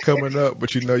period coming up,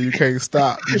 but you know you can't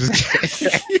stop. You just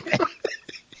can't.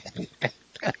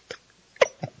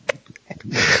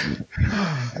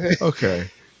 Okay.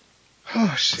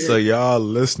 Oh So shit. y'all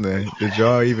listening, did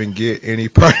y'all even get any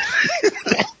part of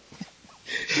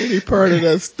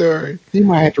that story? You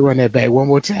might have to run that back one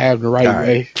more time the right All right.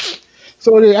 way.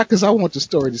 So, because I want the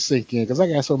story to sink in, because I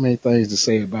got so many things to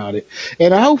say about it,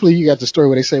 and hopefully you got the story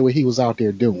where they say what he was out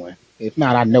there doing. If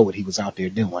not, I know what he was out there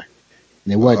doing,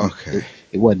 and it wasn't Okay.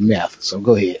 it wasn't meth. So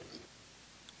go ahead.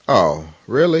 Oh,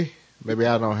 really? Maybe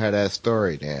I don't have that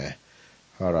story then.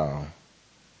 Hold on.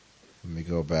 Let me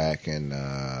go back and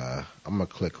I'm gonna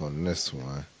click on this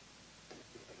one.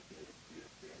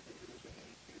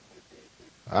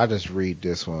 I'll just read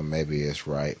this one. Maybe it's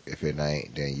right. If it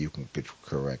ain't, then you can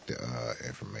correct the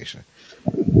information.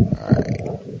 All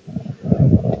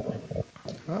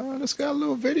right. It's got a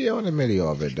little video in the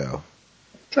middle of it, though.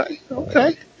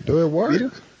 Okay. Do it work?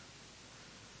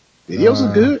 Videos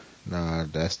are good. Nah,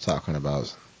 that's talking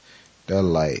about. They're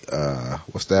like,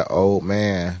 what's that old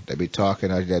man that be talking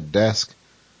at that desk?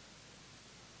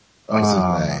 What's his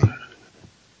Uh, name?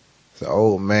 It's an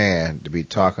old man to be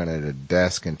talking at a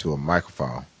desk into a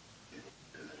microphone.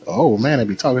 oh man, I'd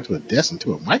be talking to a desk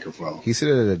into a microphone. He sit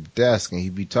at a desk and he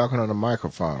be talking on the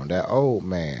microphone. That old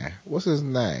man. What's his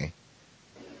name?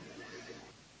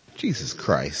 Jesus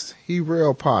Christ. He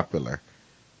real popular.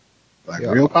 Like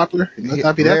Yeah, real popular? He must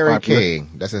not be that Larry popular. King.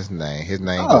 That's his name. His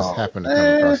name just Oh happened to come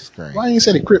man, across the screen. why ain't you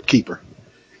say the Crypt Keeper?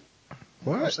 You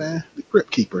know what I'm What? saying? The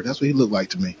Crypt Keeper. That's what he looked like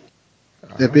to me.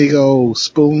 That Uh, big old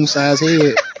spoon-sized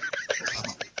head.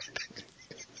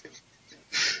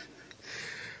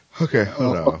 okay,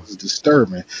 hold Oh, on. it's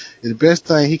disturbing. The best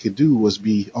thing he could do was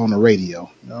be on the radio.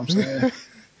 You know what I'm saying?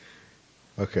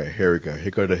 Okay, here we go. Here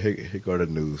go the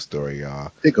news story,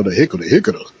 y'all. Hickle.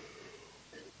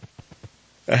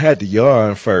 I had to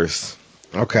yawn first.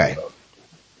 Okay.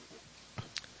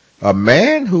 A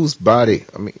man whose body.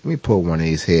 Let me pull one of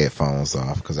these headphones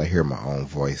off because I hear my own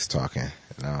voice talking,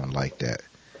 and I don't like that.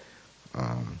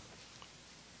 Um,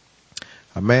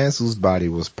 a man whose body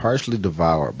was partially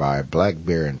devoured by a black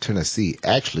bear in Tennessee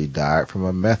actually died from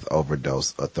a meth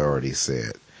overdose, authorities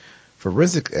said.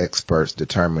 Forensic experts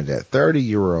determined that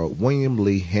 30-year-old William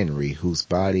Lee Henry, whose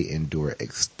body endured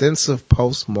extensive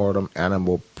post-mortem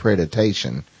animal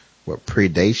predation. What,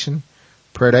 predation?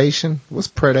 Predation? What's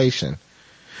predation?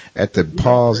 At the You know what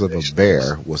paws of a predation is.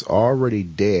 bear, was already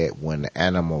dead when the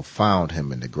animal found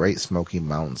him in the Great Smoky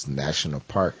Mountains National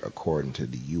Park, according to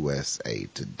the USA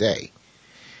Today.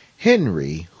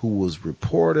 Henry, who was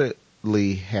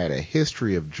reportedly had a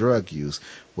history of drug use,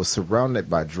 was surrounded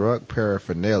by drug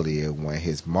paraphernalia when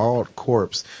his mauled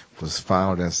corpse was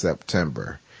found in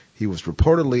September. He was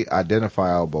reportedly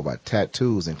identifiable by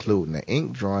tattoos, including an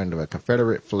ink drawing of a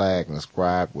Confederate flag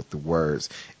inscribed with the words,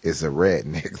 "It's a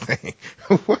redneck thing."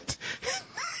 What?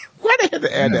 Why they had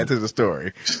to add that to the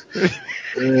story?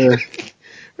 Uh,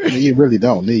 you really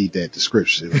don't need that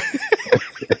description.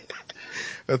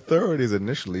 Authorities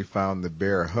initially found the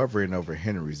bear hovering over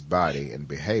Henry's body and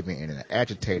behaving in an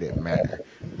agitated manner.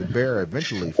 The bear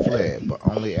eventually fled, but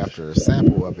only after a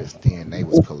sample of its DNA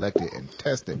was collected and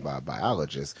tested by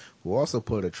biologists who also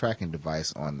put a tracking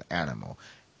device on the animal.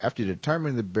 After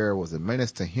determining the bear was a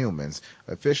menace to humans,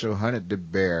 officials hunted the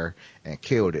bear and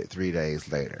killed it 3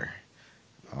 days later.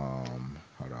 Hold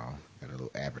on. Got a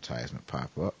little advertisement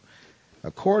pop up.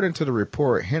 According to the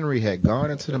report, Henry had gone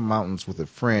into the mountains with a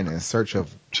friend in search of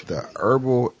the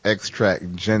herbal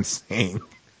extract ginseng.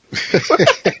 That's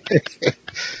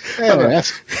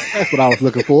what I was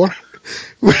looking for.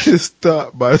 Which is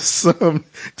thought by some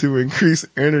to increase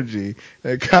energy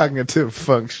and cognitive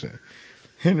function.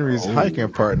 Henry's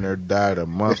hiking partner died a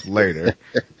month later.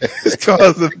 His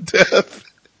cause of death.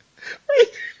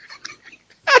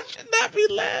 I should not be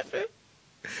laughing.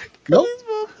 Nope. These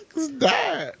motherfuckers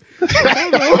died.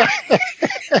 Hold on.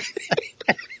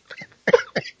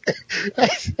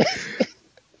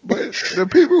 But the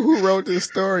people who wrote this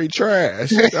story trash.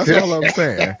 That's all I'm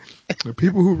saying. The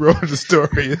people who wrote the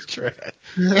story is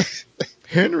trash.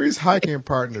 Henry's hiking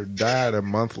partner died a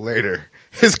month later.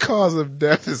 His cause of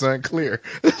death is unclear.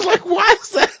 It's like, why is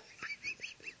that?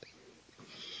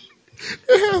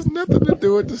 It has nothing to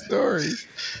do with the story.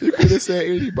 You could have said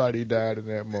anybody died in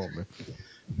that moment.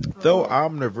 Though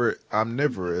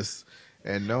omnivorous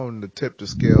and known to tip the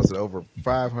scales at over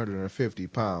 550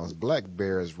 pounds, black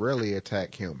bears rarely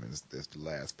attack humans. That's the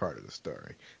last part of the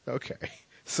story. Okay.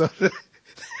 So,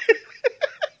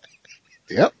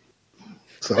 Yep.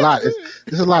 It's a lot.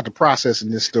 There's a lot to process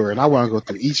in this story, and I want to go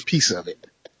through each piece of it.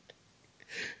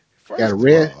 Got a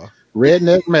first of all,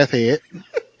 redneck meth head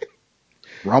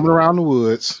roaming around the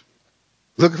woods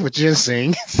looking for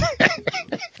ginseng.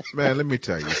 man, let me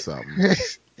tell you something.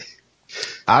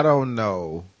 I don't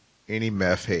know any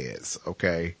meth heads,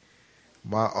 okay?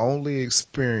 My only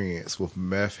experience with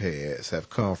meth heads have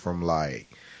come from like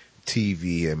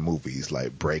TV and movies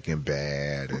like Breaking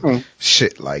Bad and Mm-mm.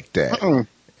 shit like that. Mm-mm.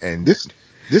 And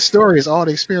This story is all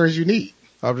the experience you need.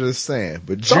 I'm just saying,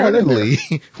 but It's all in there.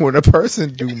 generally when a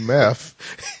person do meth,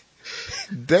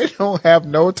 they don't have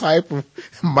no type of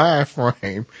mind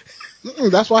frame.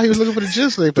 That's why he was looking for the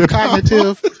ginseng for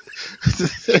cognitive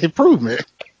improvement.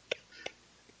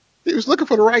 He was looking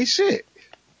for the right shit.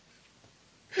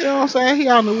 You know what I'm saying? He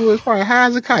out in the woods probably high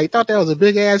as a kite. He thought that was a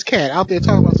big ass cat out there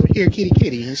talking about some here kitty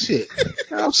kitty and shit.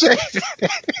 You know what I'm saying?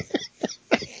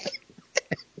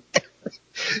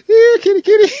 Here kitty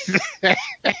kitty.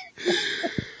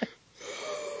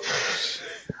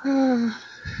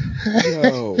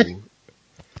 Yo,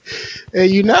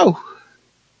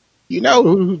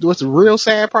 And what's the real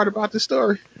sad part about this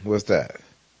story? what's that?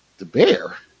 The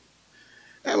bear.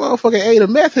 That motherfucker ate a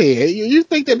meth head. You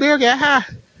think that bear got high?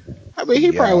 I mean,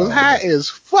 he probably was high Yo, as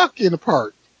fuck in the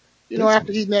park. this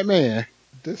After eating that man.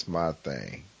 this my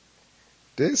thing.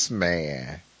 This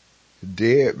man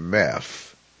did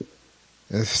meth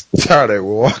and started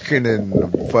walking in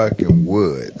the fucking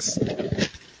woods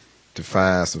to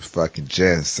find some fucking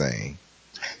ginseng.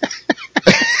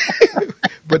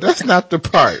 But that's not the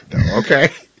part, though, okay?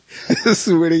 This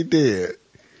is what he did.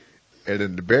 And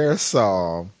then the bear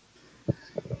saw him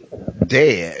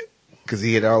dead because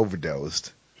he had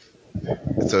overdosed.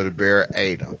 And so the bear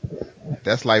ate him.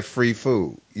 That's like free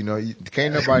food. You know,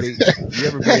 can't nobody, you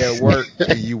ever be at work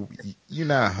and you're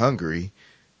not hungry,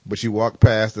 but you walk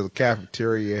past the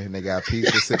cafeteria and they got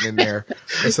pizza sitting in there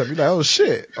or something. You're like, oh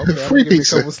shit, okay, I'm Free gonna give me a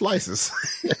pizza. couple slices.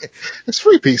 It's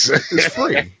free pizza. It's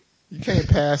free. You can't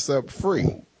pass up free.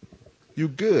 You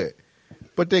good.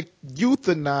 But they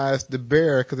euthanized the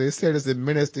bear because they said it's a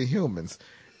menace to humans.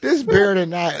 This bear did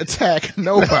not attack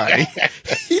nobody.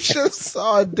 He just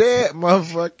saw a dead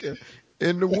motherfucker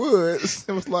in the woods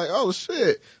and was like, oh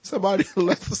shit, somebody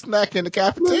left a snack in the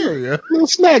cafeteria. Little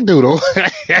snack doodle.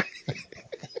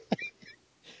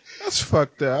 That's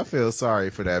fucked up. I feel sorry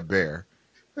for that bear.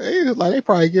 They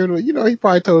probably giving he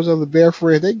probably told his other bear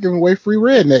friends they giving away free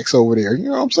rednecks over there. You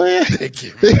know what I'm saying? They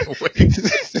give it away.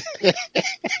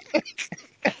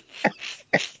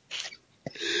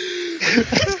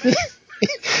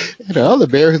 The other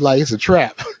bear is like, it's a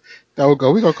trap. We're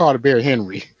gonna call the bear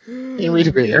Henry. Henry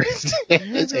the bear.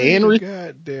 It's Henry.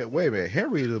 Goddamn. Wait a minute.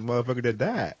 Henry the motherfucker that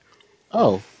died.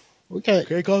 Oh, we can't.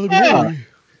 Can't call him Yeah, Henry.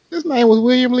 his name was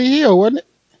William Lee Hill, wasn't it?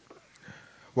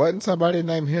 Wasn't somebody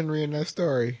named Henry in that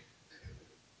story?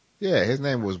 Yeah, his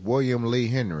name was William Lee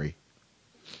Henry.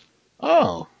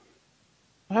 Oh,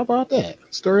 how about that?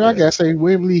 Story I Yeah, gotta say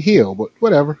Wembley Hill, but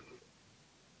whatever.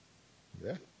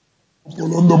 yeah.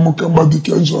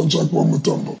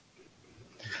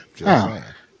 Just Oh, saying.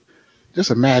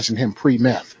 just imagine him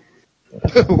pre-meth.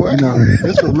 You What? know,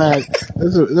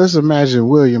 let's imagine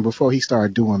William before he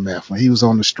started doing meth when he was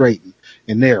on the straight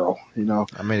and narrow. You know,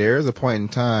 I mean, there is a point in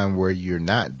time where you're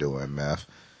not doing meth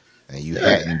and you yeah,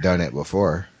 hadn't done it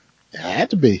before. it had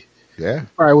to be. Yeah.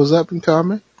 Probably was up and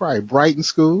coming. Probably bright in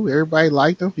school. Everybody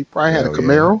liked him. He probably had a Hell yeah.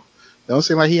 Camaro. Don't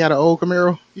seem like he had an old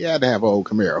Camaro. He had to have an old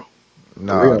Camaro, a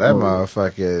No, real that old.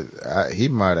 motherfucker, he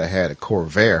might have had a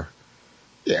Corvair.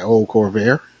 Yeah, old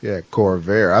Corvair. Yeah,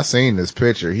 Corvair. I seen this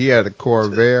picture. He had a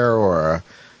Corvair or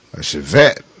a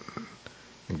Chevette.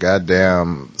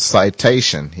 Goddamn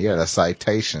citation. He had a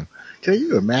citation. Can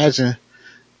you imagine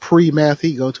pre-meth?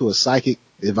 He go to a psychic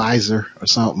advisor or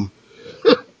something,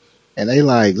 and they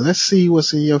like, let's see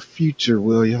what's in your future,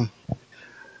 William.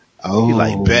 He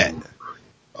like bet.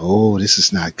 Oh, oh, this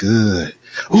is not good.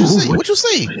 What you Ooh, see? What you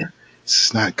see? this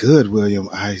is not good, William.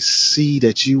 I see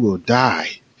that you will die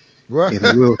What? in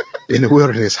the wil- in the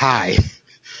wilderness high,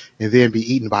 and then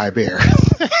be eaten by a bear.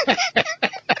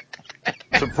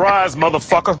 Surprise,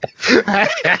 motherfucker.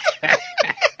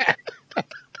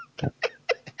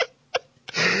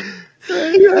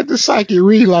 You had the psychic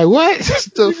read like, what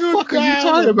the You gonna fuck are you die of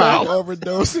talking a meth about?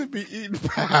 overdose and be eaten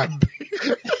by a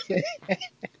bear?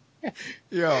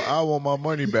 Yo, I want my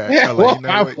money back. I like, you Well, know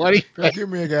how what? funny. Give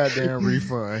me a goddamn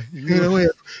refund. You You know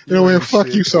where, you ain't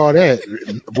fuck you shit. saw that?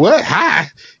 What? High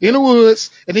in the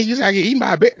woods, and then you just gotta get eaten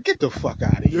by a bear. Get the fuck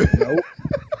out of Yeah. here! No,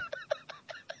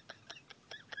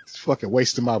 it's fucking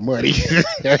wasting my money.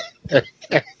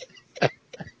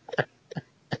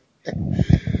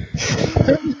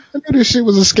 I knew this shit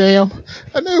was a scam.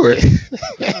 I knew it.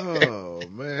 Oh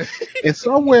man. And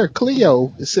somewhere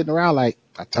Cleo is sitting around like,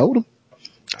 I told him.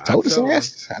 I I told his told him.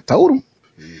 ass. I told him.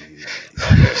 He,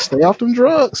 Stay off them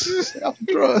drugs. Stay off them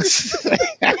drugs.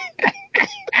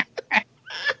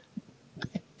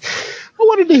 I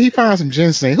wonder did he find some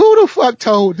ginseng? Who the fuck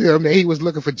told them that he was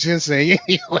looking for ginseng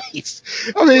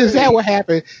anyways? I mean, is that wait, what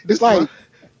happened? It's this my like,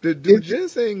 do it,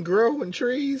 ginseng grow in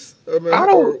trees? I mean, I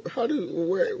don't, or how do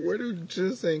where do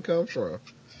ginseng come from?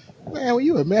 man, when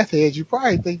you a meth head, you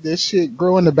probably think this shit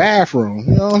grow in the bathroom.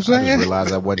 You know what I'm I just saying?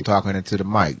 realized I wasn't talking into the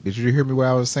mic. Did you hear me what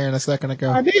I was saying a second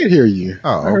ago? I did hear you. I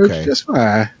Oh, heard you okay. just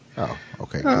fine. Oh,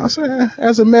 okay, You know what I'm good. saying?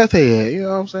 As a meth head, you know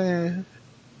what I'm saying?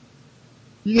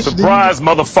 Surprise,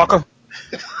 motherfucker.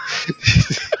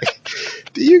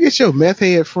 Do you get your meth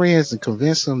head friends and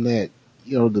convince them that,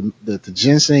 you know, the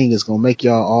ginseng is going to make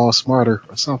y'all all smarter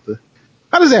or something?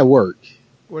 How does that work?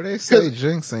 Well, they say Because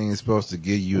ginseng is supposed to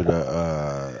give you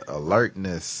the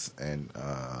alertness and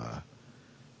I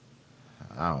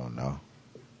don't know.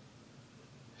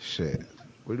 Shit.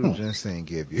 What do ginseng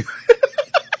give you?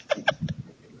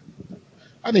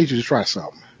 I need you to try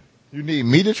something. You need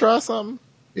me to try something?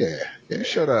 Yeah, You yeah.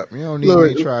 shut up. You don't need me to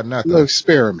Little, try little nothing.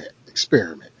 experiment.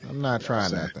 Experiment. I'm not You know what I'm trying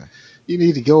saying? nothing. You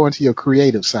need to go into your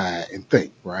creative side and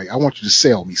think, right? I want you to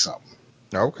sell me something.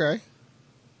 Okay.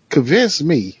 Convince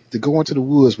me to go into the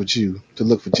woods with you to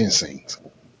look for ginseng.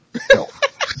 Go.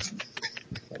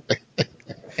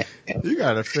 You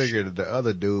gotta figure that the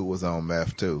other dude was on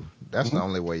meth too. That's the Mhm.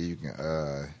 only way you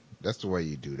can that's the way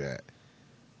you do that.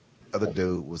 Other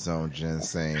dude was on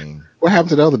ginseng. What happened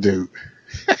to the other dude?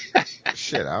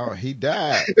 Shit, he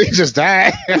died. He just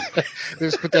died.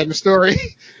 Just put that in the story.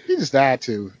 He just died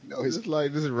too. You know, his Just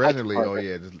like just hiking randomly, oh partner.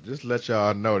 yeah, just let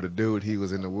y'all know the dude he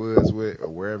was in the woods with or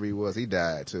wherever he was, he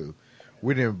died too.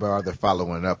 We didn't bother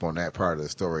following up on that part of the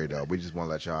story though. We just want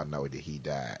to let y'all know that he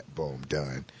died. Boom,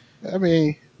 done. I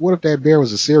mean, what if that bear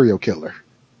was a serial killer?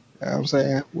 You know what I'm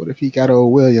saying? What if he got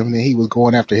old William and he was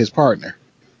going after his partner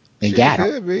and Shit, it got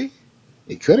him? could be.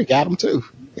 He could have got him too.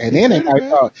 And He then they could have might been.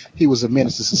 thought he was a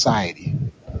menace to society.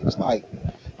 It's like,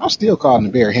 I'm still calling the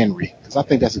bear Henry because I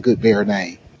think that's a good bear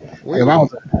name. Like if I We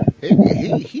was,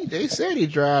 they said he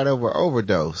died over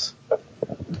overdose.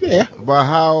 yeah, But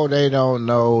how they don't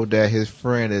know that his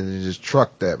friend is just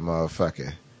trucked that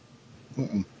motherfucker?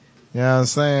 mm-mm. You know what I'm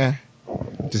saying?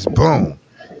 Just boom.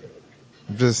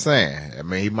 I'm just saying. I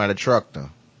mean, he might have trucked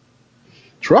him.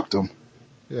 Trucked him.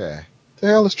 Yeah. The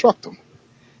hell is trucked him?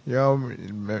 You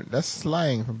know, that's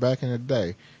slang from back in the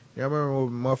day. You remember when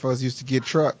motherfuckers used to get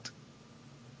trucked?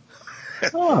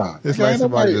 Ah, It's nigga, like ain't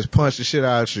somebody nobody. just punched the shit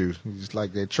out of you. Just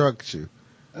like they trucked you.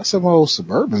 That's some old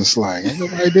suburban slang. Ain't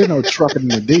nobody did no trucking in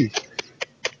the D.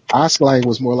 Our slang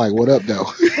was more like, "What up, though?"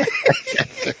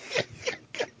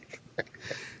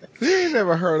 You ain't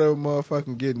never heard of a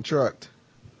motherfucking getting trucked.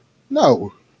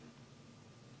 No,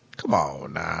 Come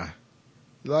on, nah.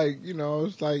 Like,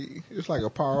 it's like a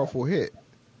powerful hit.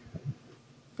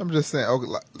 I'm just saying. Okay,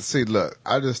 see, look,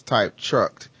 I just typed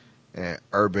trucked in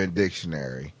Urban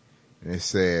Dictionary, and it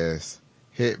says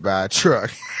hit by a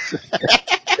truck.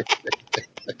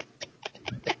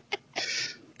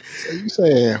 So you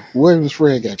saying William's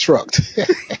friend got trucked?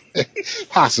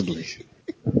 Possibly.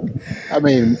 I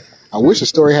mean, I wish the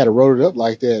story had wrote it up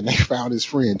like that and they found his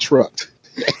friend trucked.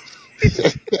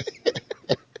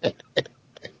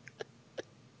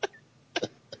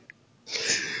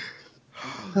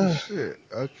 Oh shit.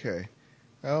 Okay.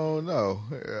 I don't know.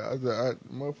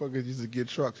 Motherfuckers used to get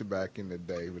trucks back in the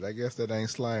day, but I guess that ain't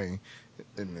slang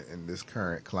in this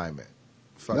current climate.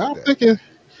 Fuck Now that.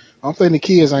 I'm thinking the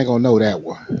kids ain't gonna know that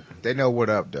one. They know what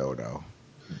up though.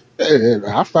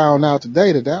 I found out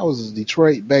today that was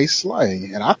Detroit-based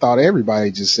slang, and I thought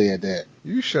everybody just said that.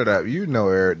 You shut up. You know,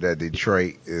 Eric, that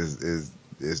Detroit is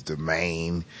the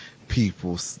main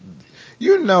people.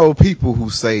 You know, people who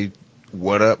say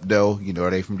what up though. You know,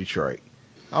 they from Detroit.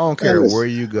 I don't Man, care where listen,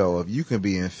 you go. If you can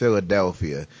be in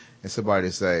Philadelphia and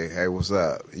somebody say, "Hey, what's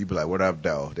up?" You be like, "What up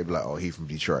though?" They be like, "Oh, he from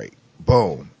Detroit."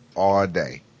 Boom, all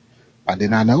day. I did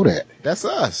not know that. That's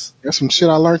us. That's some shit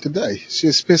I learned today.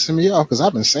 Shit's pissing me off because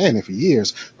I've been saying it for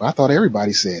years, but I thought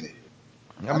everybody said it.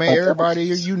 I I mean, thought that everybody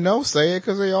was. say it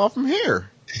because they all from here.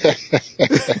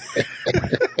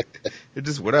 It's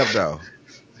just what up though.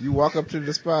 You walk up to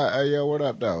the spot, hey yo, what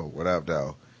up though? What up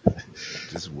though?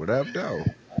 Just what up though. Man,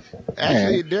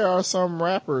 Actually, there are some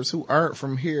rappers who aren't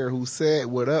from here who said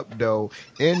what up though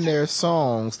in their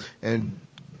songs and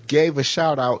gave a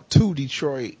shout out to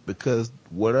Detroit because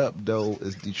what up though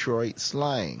is Detroit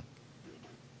slang.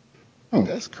 hmm.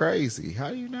 That's crazy. How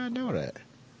do you not know that?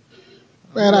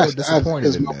 I'm a Man, little disappointed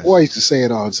because in my boy this. used to say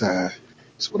it all the time.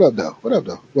 It's what up though? What up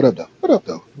though? What up though? What up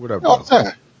though? What up All the though?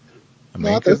 time. I No,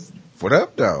 mean, cause what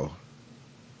up though?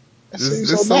 that This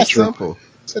seems it's so so natural. simple.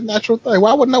 It's a natural thing.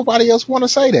 Why would nobody else want to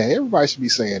say that? Everybody should be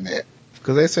saying that.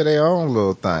 Cause they say their own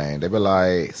little thing. They be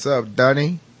like, "Sup,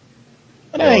 Dunny?"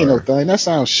 But that ain't no or thing. That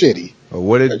sounds shitty. or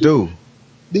 "What it do?"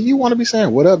 Do you want to be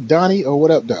saying what up, Donnie, or what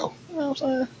up, though? You know what I'm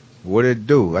saying? What it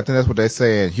do? I think that's what they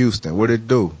say in Houston. What it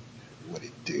do? What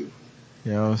it do?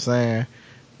 You know what I'm saying?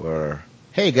 Or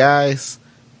hey guys,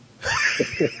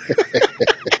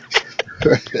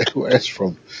 Where that's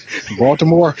from?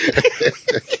 Baltimore,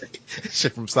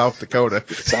 shit from South Dakota.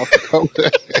 South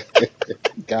Dakota,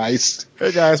 guys.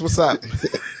 Hey guys, what's up?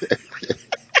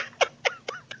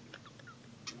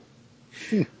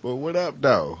 But what up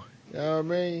though? You know what I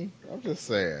mean? I'm just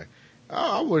saying.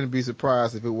 I wouldn't be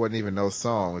surprised if it wasn't even no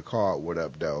song called "What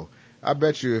Up Though." I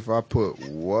bet you if I put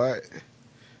what,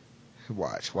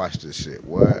 watch this shit.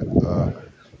 What up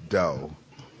though?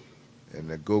 In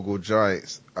the Google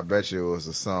joints, I bet you it was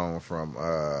a song from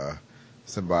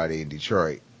somebody in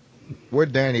Detroit. Where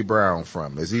Danny Brown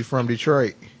from? Is he from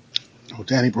Detroit? Oh,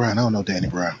 Danny Brown. I don't know Danny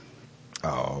Brown.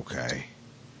 Oh, okay.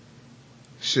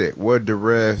 Shit, where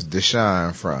Derez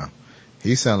Deshaun from?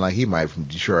 He sound like he might from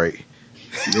Detroit.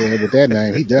 Yeah, with that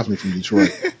name, he definitely from Detroit.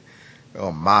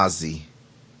 Oh, Mozzie.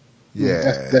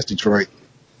 That's Yeah. that's Detroit.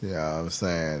 Yeah, I'm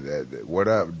saying that. What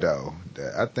up, though?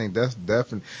 I think that's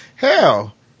definitely.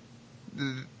 Hell,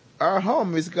 our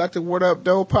homies got the What Up,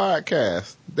 Though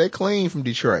podcast. They clean from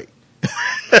Detroit.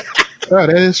 Oh, that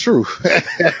is true.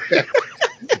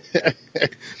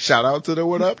 Shout out to the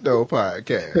What Up, Though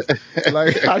podcast.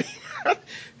 Like, how do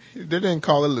they didn't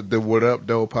call it the What Up,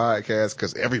 Though podcast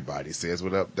because everybody says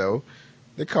What Up, Though.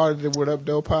 They called it the What Up,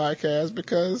 Though podcast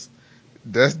because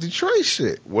that's Detroit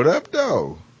shit. What up,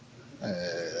 though?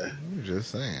 I'm just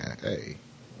saying. Hey,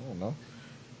 I don't know.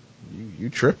 You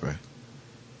tripping?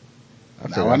 I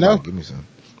feel Now like I I'm about to know. give me some.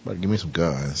 About to give me some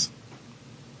guns.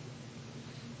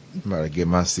 I'm about to get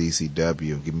my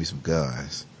CCW and give me some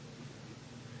guns.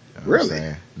 You know what I'm Really?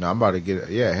 saying? No, I'm about to get.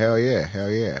 Yeah, hell yeah, hell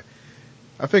yeah.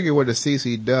 I figure with the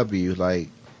CCW, like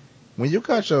when you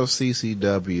got your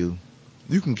CCW,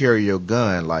 you can carry your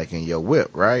gun like in your whip,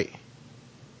 right?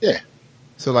 Yeah.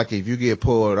 So like if you get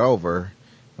pulled over,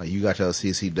 like you got your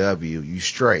CCW, you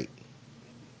straight.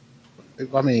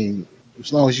 I mean,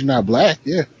 as long as you're not black,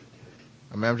 yeah.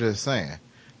 I mean, I'm just saying.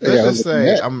 Let's Yeah, just other than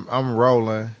say that, I'm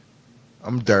rolling,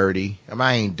 I'm dirty.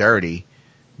 I ain't dirty,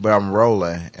 but I'm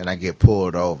rolling and I get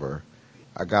pulled over.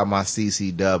 I got my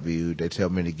CCW. They tell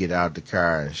me to get out the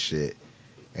car and shit.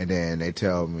 And then they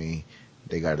tell me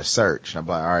they got to search. I'm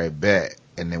like, all right, bet.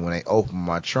 And then when they open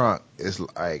my trunk, it's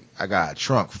like I got a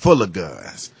trunk full of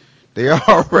guns. They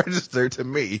all registered to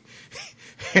me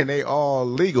and they all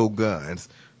legal guns.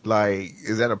 Like,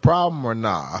 is that a problem or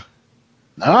nah?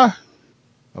 nah,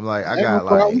 I'm like, ain't no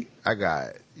problem. I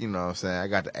got You know what I'm saying? I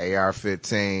got the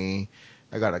AR-15.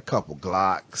 I got a couple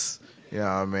Glocks. You know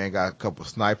what I mean? Got a couple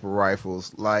sniper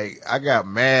rifles. Like, I got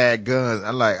mad guns.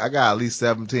 I got at least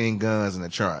 17 guns in the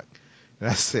trunk. And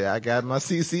I said, I got my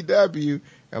CCW.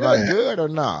 Am I Yeah. good or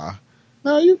nah?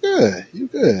 No, you good. You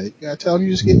good. You gotta tell them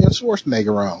you just getting your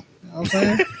Schwarzenegger on. You know what I'm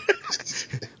saying?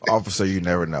 Officer, you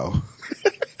never know.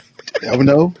 Never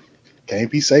know.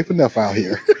 Can't be safe enough out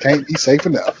here. Can't be safe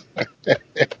enough.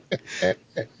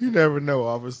 You never know,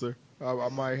 officer. I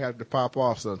might have to pop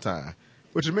off sometime.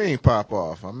 What you mean pop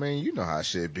off? I mean, you know how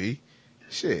shit be.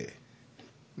 Shit.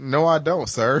 No, I don't,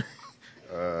 sir.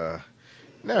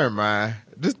 Never mind.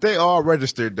 They all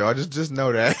registered though. Just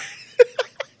know that.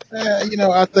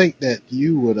 I think that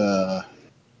you'll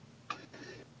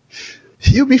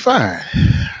be fine.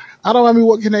 I mean,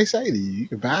 what can they say to you? You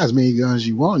can buy as many guns as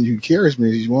you want. You can carry as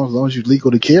many as you want as long as you're legal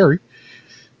to carry.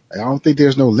 I don't think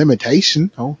there's no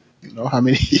limitation. Oh, how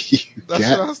many you That's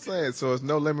what got. I'm saying. So it's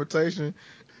no limitation.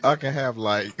 I can have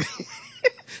like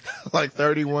like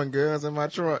 31 guns in my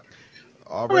trunk,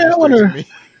 all I mean, I registered to wonder, me.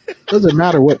 does it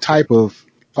matter what type of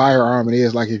firearm it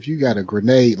is? Like if you got a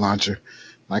grenade launcher,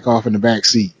 like off in the back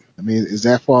seat, I mean, does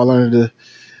that fall under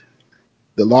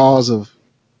the laws of,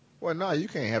 Well, no, you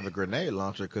can't have a grenade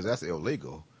launcher because that's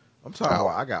illegal. I'm talking oh,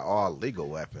 about I got all legal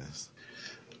weapons.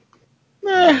 You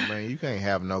know what eh, I mean? You can't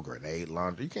have no grenade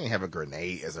launcher. You can't have a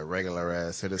grenade as a regular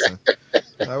ass citizen.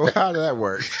 Like, how did that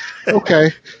work? okay.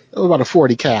 That was about a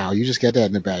 40 cal. You just got that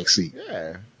in the back seat.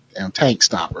 Yeah, Damn tank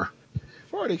stopper.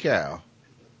 40 cal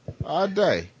all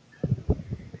day.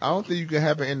 I don't think you can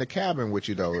have it in the cabin with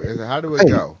you though. How do it Hey,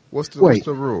 go? What's wait.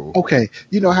 the rule? Okay.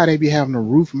 You know how they be having the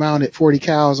roof mounted 40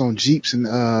 cals on Jeeps and,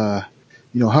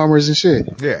 Hummers and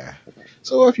shit? Yeah.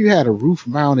 So if you had a roof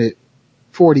mounted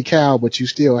 40 cal, but you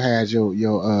still had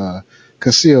your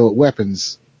concealed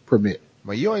weapons permit,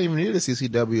 But you don't even need a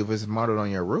CCW if it's mounted on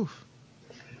your roof.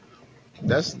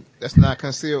 That's not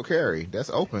concealed carry. That's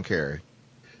open carry.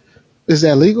 is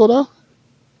that legal though?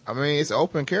 I mean, it's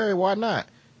open carry. Why not?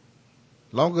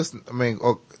 Longest. I mean,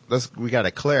 we got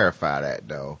to clarify that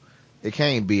though. It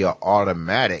can't be an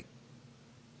automatic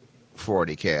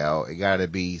 40 cal. It got to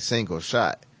be single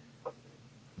shot.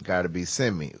 Got to be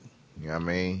semi. You know what I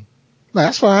mean? No,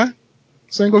 that's fine.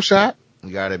 Single shot.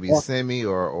 You got to be Or- semi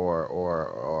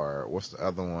or what's the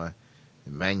other one?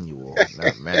 Manual,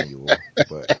 not manual,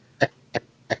 but you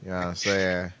know what I'm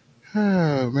saying.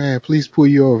 Oh man, please pull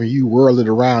you over and you whirl it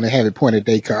around and have it pointed at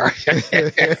their car.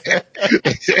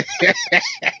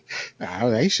 Nah,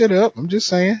 they shut up. I'm just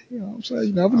saying. You know what I'm saying?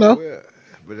 You never I know. will,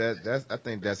 but I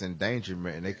think that's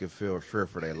endangerment, and they could feel fear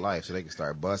for their life, so they can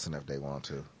start busting if they want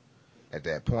to at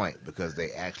that point because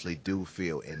they actually do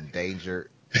feel endangered,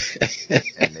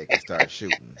 and they can start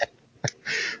shooting.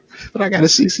 But I got a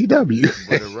CCW.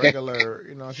 But a regular,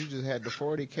 if you just had the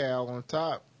 40 cal on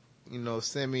top,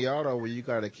 semi-auto where you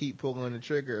got to keep pulling the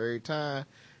trigger every time,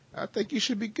 I think you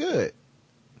should be good.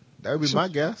 That would be my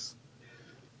guess.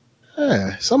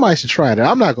 Yeah, somebody should try that.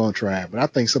 I'm not going to try it, but I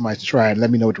think somebody should try it and let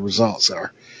me know what the results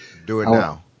are. Do it I'll,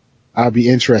 now. I'll be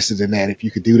interested in that. If you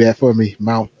could do that for me,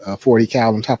 mount a 40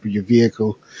 cal on top of your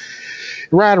vehicle,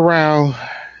 ride around,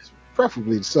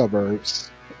 preferably the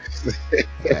suburbs.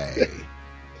 Hey,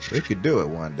 we could do it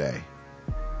one day.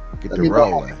 Get Let the me know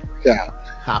how rolling. it works out.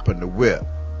 Hop in the whip.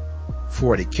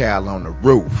 40 cal on the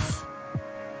roof.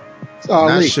 It's all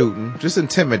Not legal. shooting, just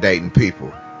intimidating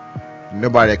people.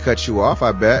 Nobody that cut you off,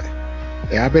 I bet.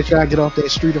 Yeah, I bet you I'd get off that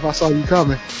street if I saw you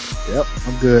coming. Yep,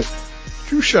 I'm good.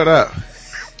 You shut up.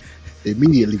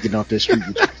 Immediately getting off that street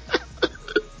with you.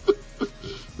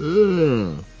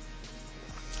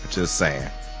 Just saying.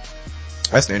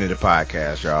 That's the end of the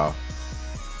podcast, y'all.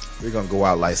 We're going to go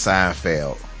out like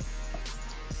Seinfeld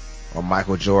or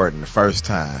Michael Jordan the first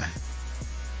time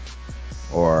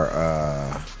or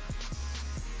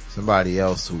somebody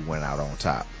else who went out on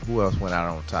top. Who else went out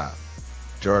on top?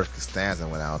 George Costanza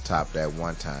went out on top that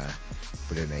one time,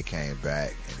 but then they came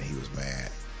back and he was mad.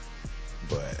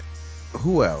 But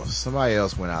who else? Somebody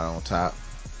else went out on top.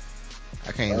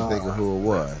 I can't even think of who it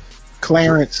was.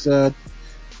 Clarence,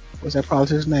 what's that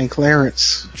politician's name?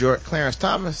 Clarence. Clarence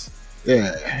Thomas,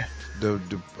 Yeah. the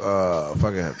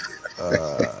fucking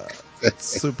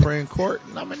Supreme Court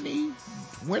nominee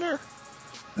winner.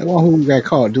 The one who got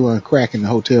caught doing crack in the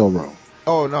hotel room.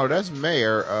 Oh no, that's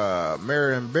Mayor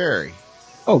Marion Barry.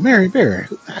 Oh, Mary Barry.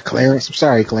 Not Clarence. I'm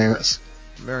sorry, Clarence.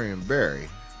 Marion Barry.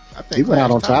 I He think went out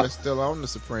Clarence on top. Thomas is still on the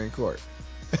Supreme Court.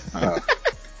 Uh,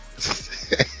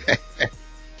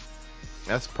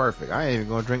 That's perfect. I ain't even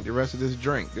gonna drink the rest of this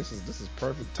drink. This is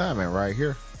perfect timing right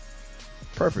here.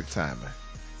 Perfect timing.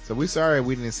 So we sorry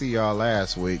we didn't see y'all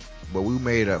last week, but we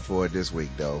made up for it this week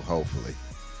though, hopefully.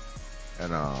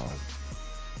 And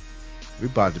we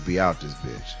about to be out this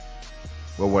bitch.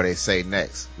 What they say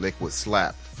next? Liquid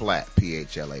slap flat,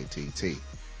 PHLATT.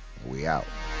 We out.